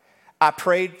 I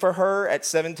prayed for her at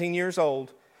 17 years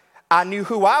old. I knew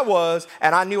who I was,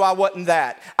 and I knew I wasn't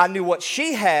that. I knew what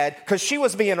she had, because she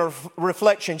was being a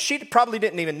reflection. She probably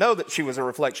didn't even know that she was a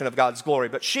reflection of God's glory,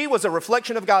 but she was a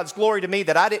reflection of God's glory to me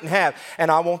that I didn't have, and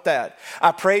I want that.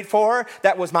 I prayed for her.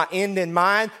 That was my end in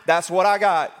mind. That's what I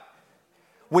got.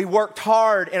 We worked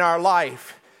hard in our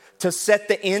life to set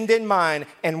the end in mind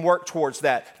and work towards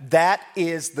that. That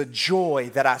is the joy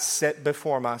that I set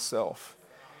before myself.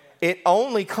 It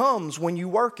only comes when you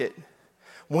work it.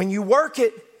 When you work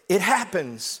it, it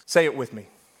happens. Say it with me.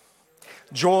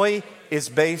 Joy is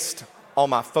based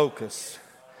on my focus,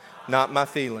 not my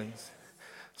feelings.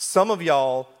 Some of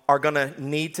y'all are going to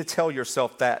need to tell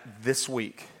yourself that this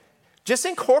week. Just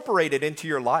incorporate it into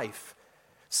your life.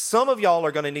 Some of y'all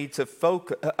are going to need to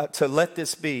to let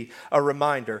this be a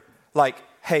reminder. Like,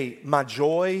 hey, my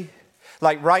joy,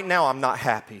 like right now I'm not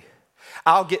happy.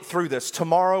 I'll get through this.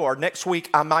 Tomorrow or next week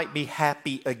I might be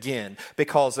happy again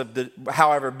because of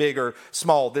however big or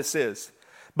small this is.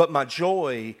 But my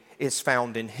joy is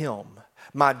found in Him.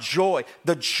 My joy,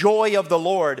 the joy of the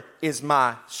Lord is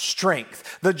my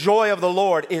strength. The joy of the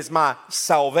Lord is my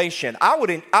salvation. I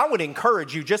would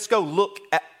encourage you, just go look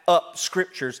up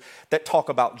scriptures that talk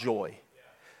about joy.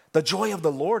 The joy of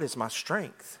the Lord is my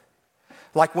strength.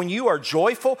 Like when you are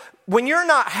joyful, when you're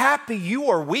not happy, you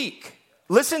are weak.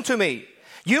 Listen to me.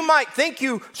 You might think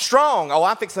you strong. Oh,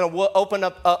 I'm fixing to open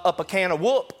up a can of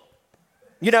whoop.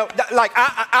 Like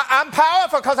I'm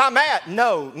powerful because I'm mad.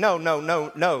 No.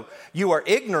 You are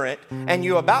ignorant and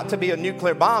you're about to be a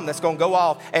nuclear bomb that's going to go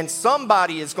off and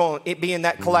somebody is going to be in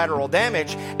that collateral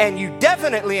damage and you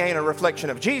definitely ain't a reflection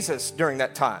of Jesus during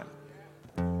that time.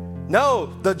 No,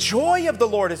 the joy of the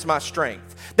Lord is my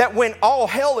strength. That when all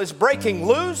hell is breaking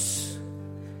loose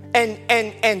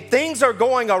and things are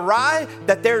going awry,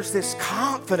 that there's this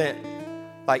confident,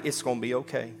 like it's going to be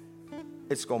okay.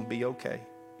 It's going to be okay.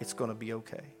 It's going to be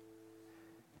okay.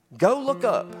 Go look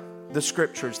up the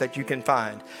scriptures that you can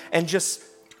find and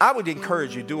I would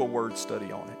encourage you, do a word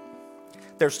study on it.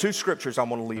 There's 2 scriptures I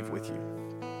want to leave with you.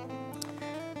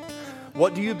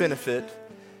 What do you benefit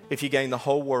if you gain the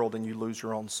whole world and you lose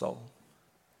your own soul?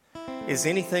 Is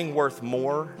anything worth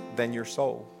more than your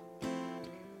soul?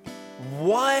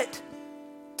 What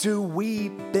do we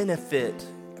benefit,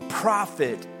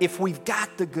 profit, if we've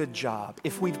got the good job,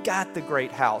 if we've got the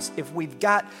great house, if we've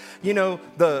got,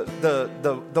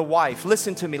 the wife?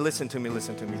 Listen to me.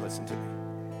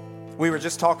 We were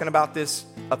just talking about this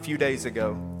a few days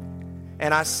ago.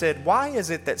 And I said, why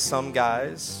is it that some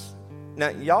guys, now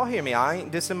y'all hear me, I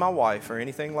ain't dissing my wife or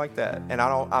anything like that. And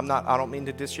I don't mean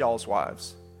to diss y'all's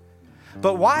wives.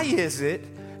 But why is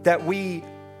it that we,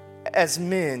 as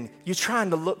men, you're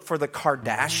trying to look for the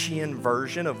Kardashian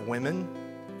version of women?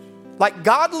 Like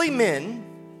godly men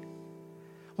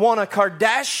want a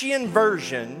Kardashian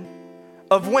version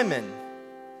of women.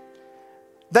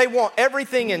 They want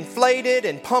everything inflated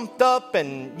and pumped up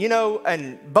and,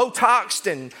 and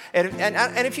Botoxed and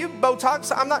if you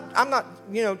Botox, I'm not,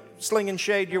 slinging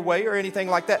shade your way or anything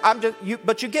like that.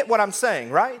 But you get what I'm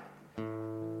saying, right?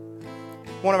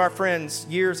 One of our friends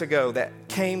years ago that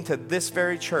came to this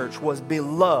very church was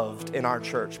beloved in our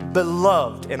church.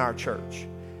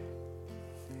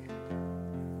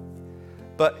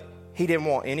 But he didn't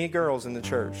want any girls in the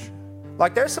church.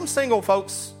 Like there's some single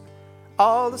folks,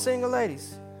 all the single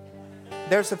ladies.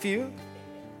 There's a few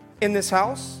in this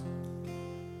house.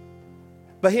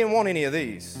 But he didn't want any of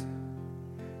these.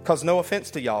 Because no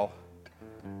offense to y'all,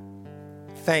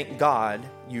 thank God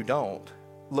you don't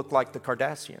look like the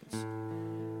Kardashians.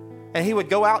 And he would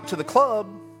go out to the club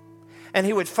and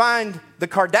he would find the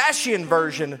Kardashian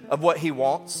version of what he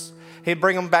wants. He'd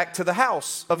bring them back to the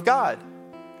house of God.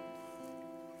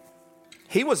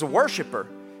 He was a worshiper.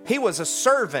 He was a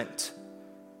servant.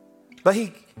 But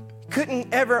he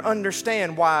couldn't ever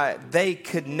understand why they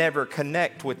could never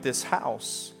connect with this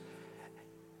house.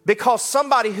 Because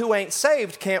somebody who ain't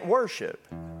saved can't worship.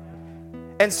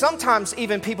 And sometimes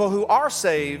even people who are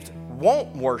saved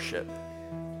won't worship.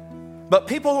 But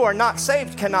people who are not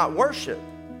saved cannot worship.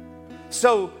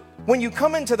 So when you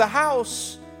come into the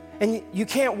house and you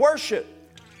can't worship,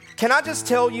 can I just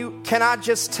tell you,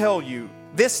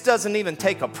 this doesn't even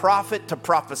take a prophet to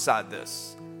prophesy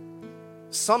this.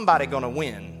 Somebody gonna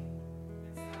win.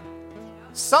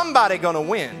 Somebody gonna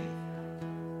win.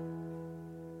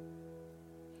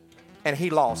 And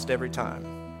he lost every time.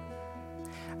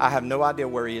 I have no idea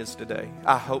where he is today.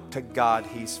 I hope to God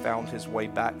he's found his way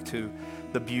back to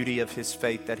the beauty of his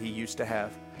faith that he used to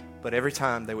have. But every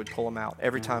time they would pull him out.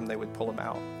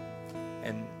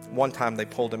 And one time they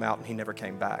pulled him out and he never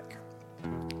came back.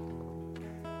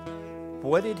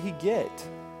 What did he get?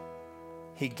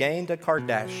 He gained a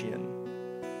Kardashian.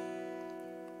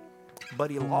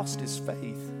 But he lost his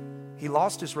faith. He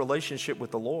lost his relationship with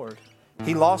the Lord.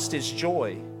 He lost his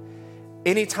joy.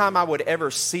 Anytime I would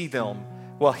ever see him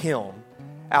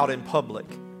out in public,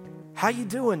 how you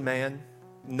doing, man?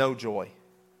 No joy.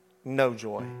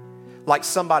 Like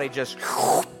somebody just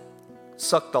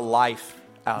sucked the life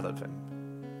out of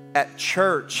him. At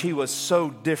church, he was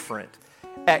so different.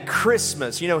 At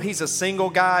Christmas, he's a single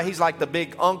guy. He's like the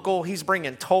big uncle. He's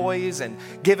bringing toys and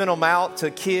giving them out to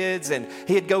kids. And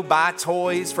he'd go buy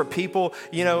toys for people,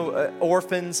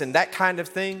 orphans and that kind of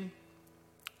thing.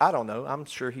 I don't know. I'm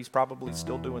sure he's probably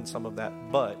still doing some of that.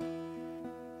 But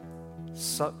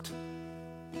sucked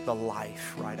the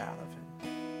life right out of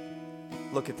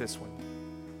him. Look at this one.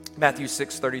 Matthew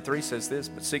 6:33 says this,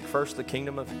 but seek first the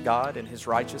kingdom of God and his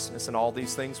righteousness, and all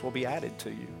these things will be added to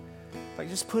you. Like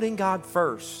just putting God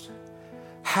first.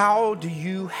 How do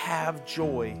you have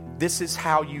joy? This is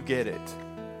how you get it.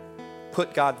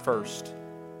 Put God first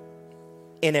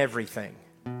in everything.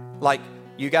 Like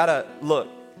you gotta look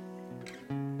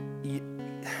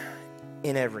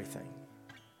in everything.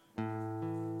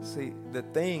 See, the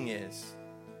thing is,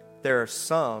 there are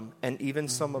some, and even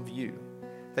some of you,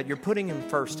 that you're putting him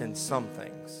first in some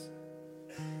things,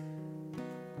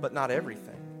 but not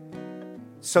everything.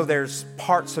 So there's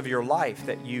parts of your life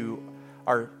that you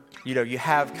are, you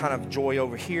have kind of joy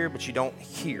over here, but you don't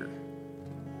here.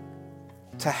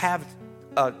 To have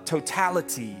a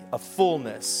totality, a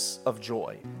fullness of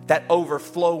joy, that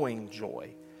overflowing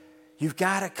joy, you've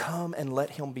got to come and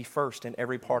let him be first in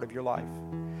every part of your life.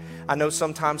 I know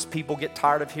sometimes people get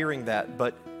tired of hearing that,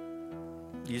 but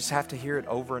you just have to hear it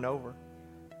over and over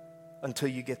until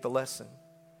you get the lesson.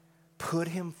 Put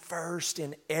him first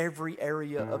in every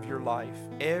area of your life.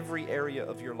 Every area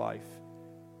of your life.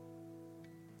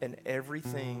 And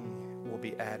everything will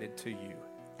be added to you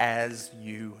as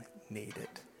you need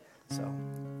it. So,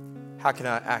 how can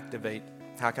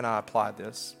I apply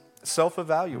this?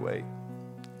 Self-evaluate.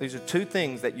 These are two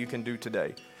things that you can do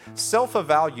today.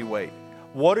 Self-evaluate.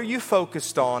 What are you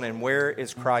focused on and where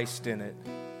is Christ in it?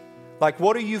 Like,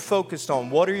 what are you focused on?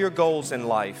 What are your goals in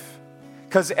life?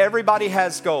 Because everybody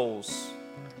has goals.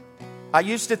 I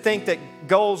used to think that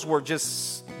goals were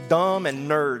just dumb and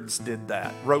nerds did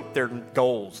that, wrote their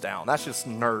goals down. That's just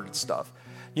nerd stuff.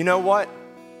 You know what?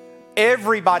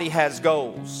 Everybody has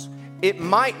goals. It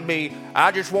might be,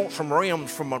 I just want some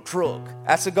rims for my truck.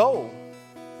 That's a goal.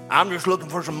 I'm just looking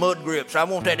for some mud grips. I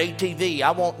want that ATV.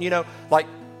 I want,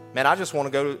 man, I just want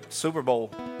to go to Super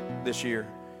Bowl this year.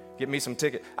 Get me some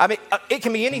tickets. I mean, it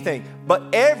can be anything, but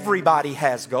everybody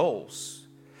has goals.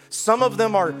 Some of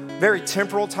them are very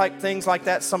temporal type things like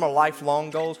that. Some are lifelong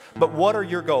goals. But what are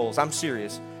your goals? I'm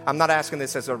serious. I'm not asking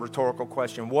this as a rhetorical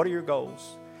question. What are your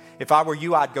goals? If I were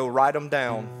you, I'd go write them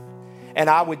down. And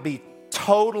I would be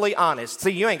totally honest.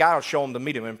 See, you ain't got to show them to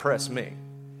me to impress me.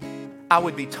 I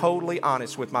would be totally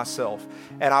honest with myself.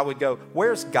 And I would go,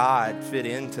 where's God fit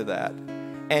into that?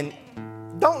 And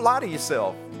don't lie to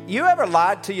yourself. You ever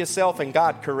lied to yourself and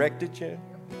God corrected you?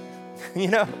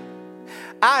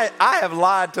 I have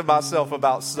lied to myself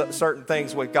about certain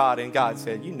things with God, and God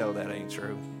said, you know that ain't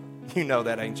true. You know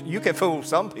that ain't true. You can fool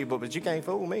some people, but you can't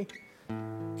fool me.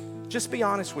 Just be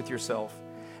honest with yourself.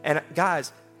 And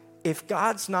guys, if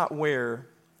God's not where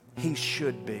he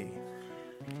should be,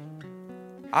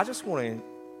 I just want to,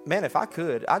 man, if I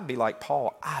could, I'd be like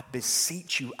Paul. I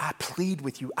beseech you. I plead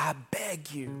with you. I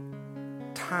beg you.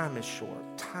 Time is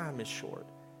short. Time is short.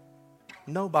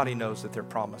 Nobody knows that they're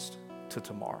promised to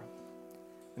tomorrow.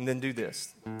 And then do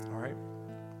this, all right?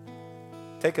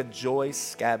 Take a joy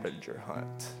scavenger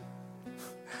hunt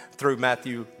through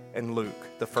Matthew and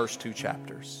Luke, the first 2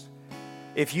 chapters.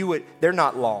 If you would, they're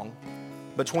not long.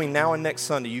 Between now and next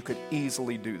Sunday, you could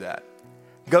easily do that.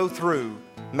 Go through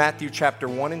Matthew chapter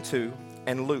 1 and 2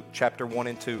 and Luke chapter 1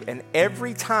 and 2. And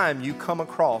every time you come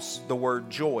across the word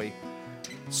joy,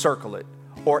 circle it.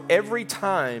 Or every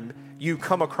time you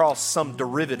come across some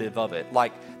derivative of it,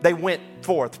 like they went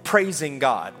forth praising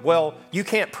God. Well, you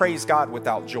can't praise God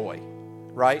without joy,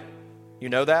 right? You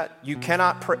know that? You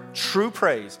cannot, true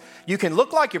praise. You can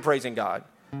look like you're praising God,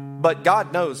 but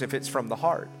God knows if it's from the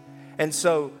heart. And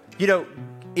so,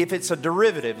 if it's a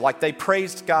derivative, like they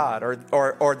praised God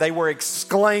or they were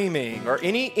exclaiming or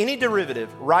any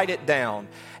derivative, write it down.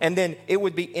 And then it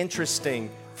would be interesting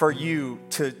for you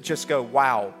to just go,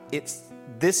 wow, it's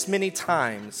this many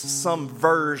times some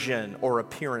version or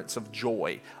appearance of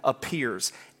joy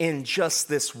appears in just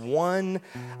this one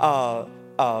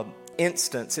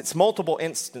instance. It's multiple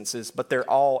instances, but they're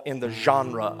all in the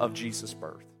genre of Jesus'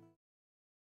 birth.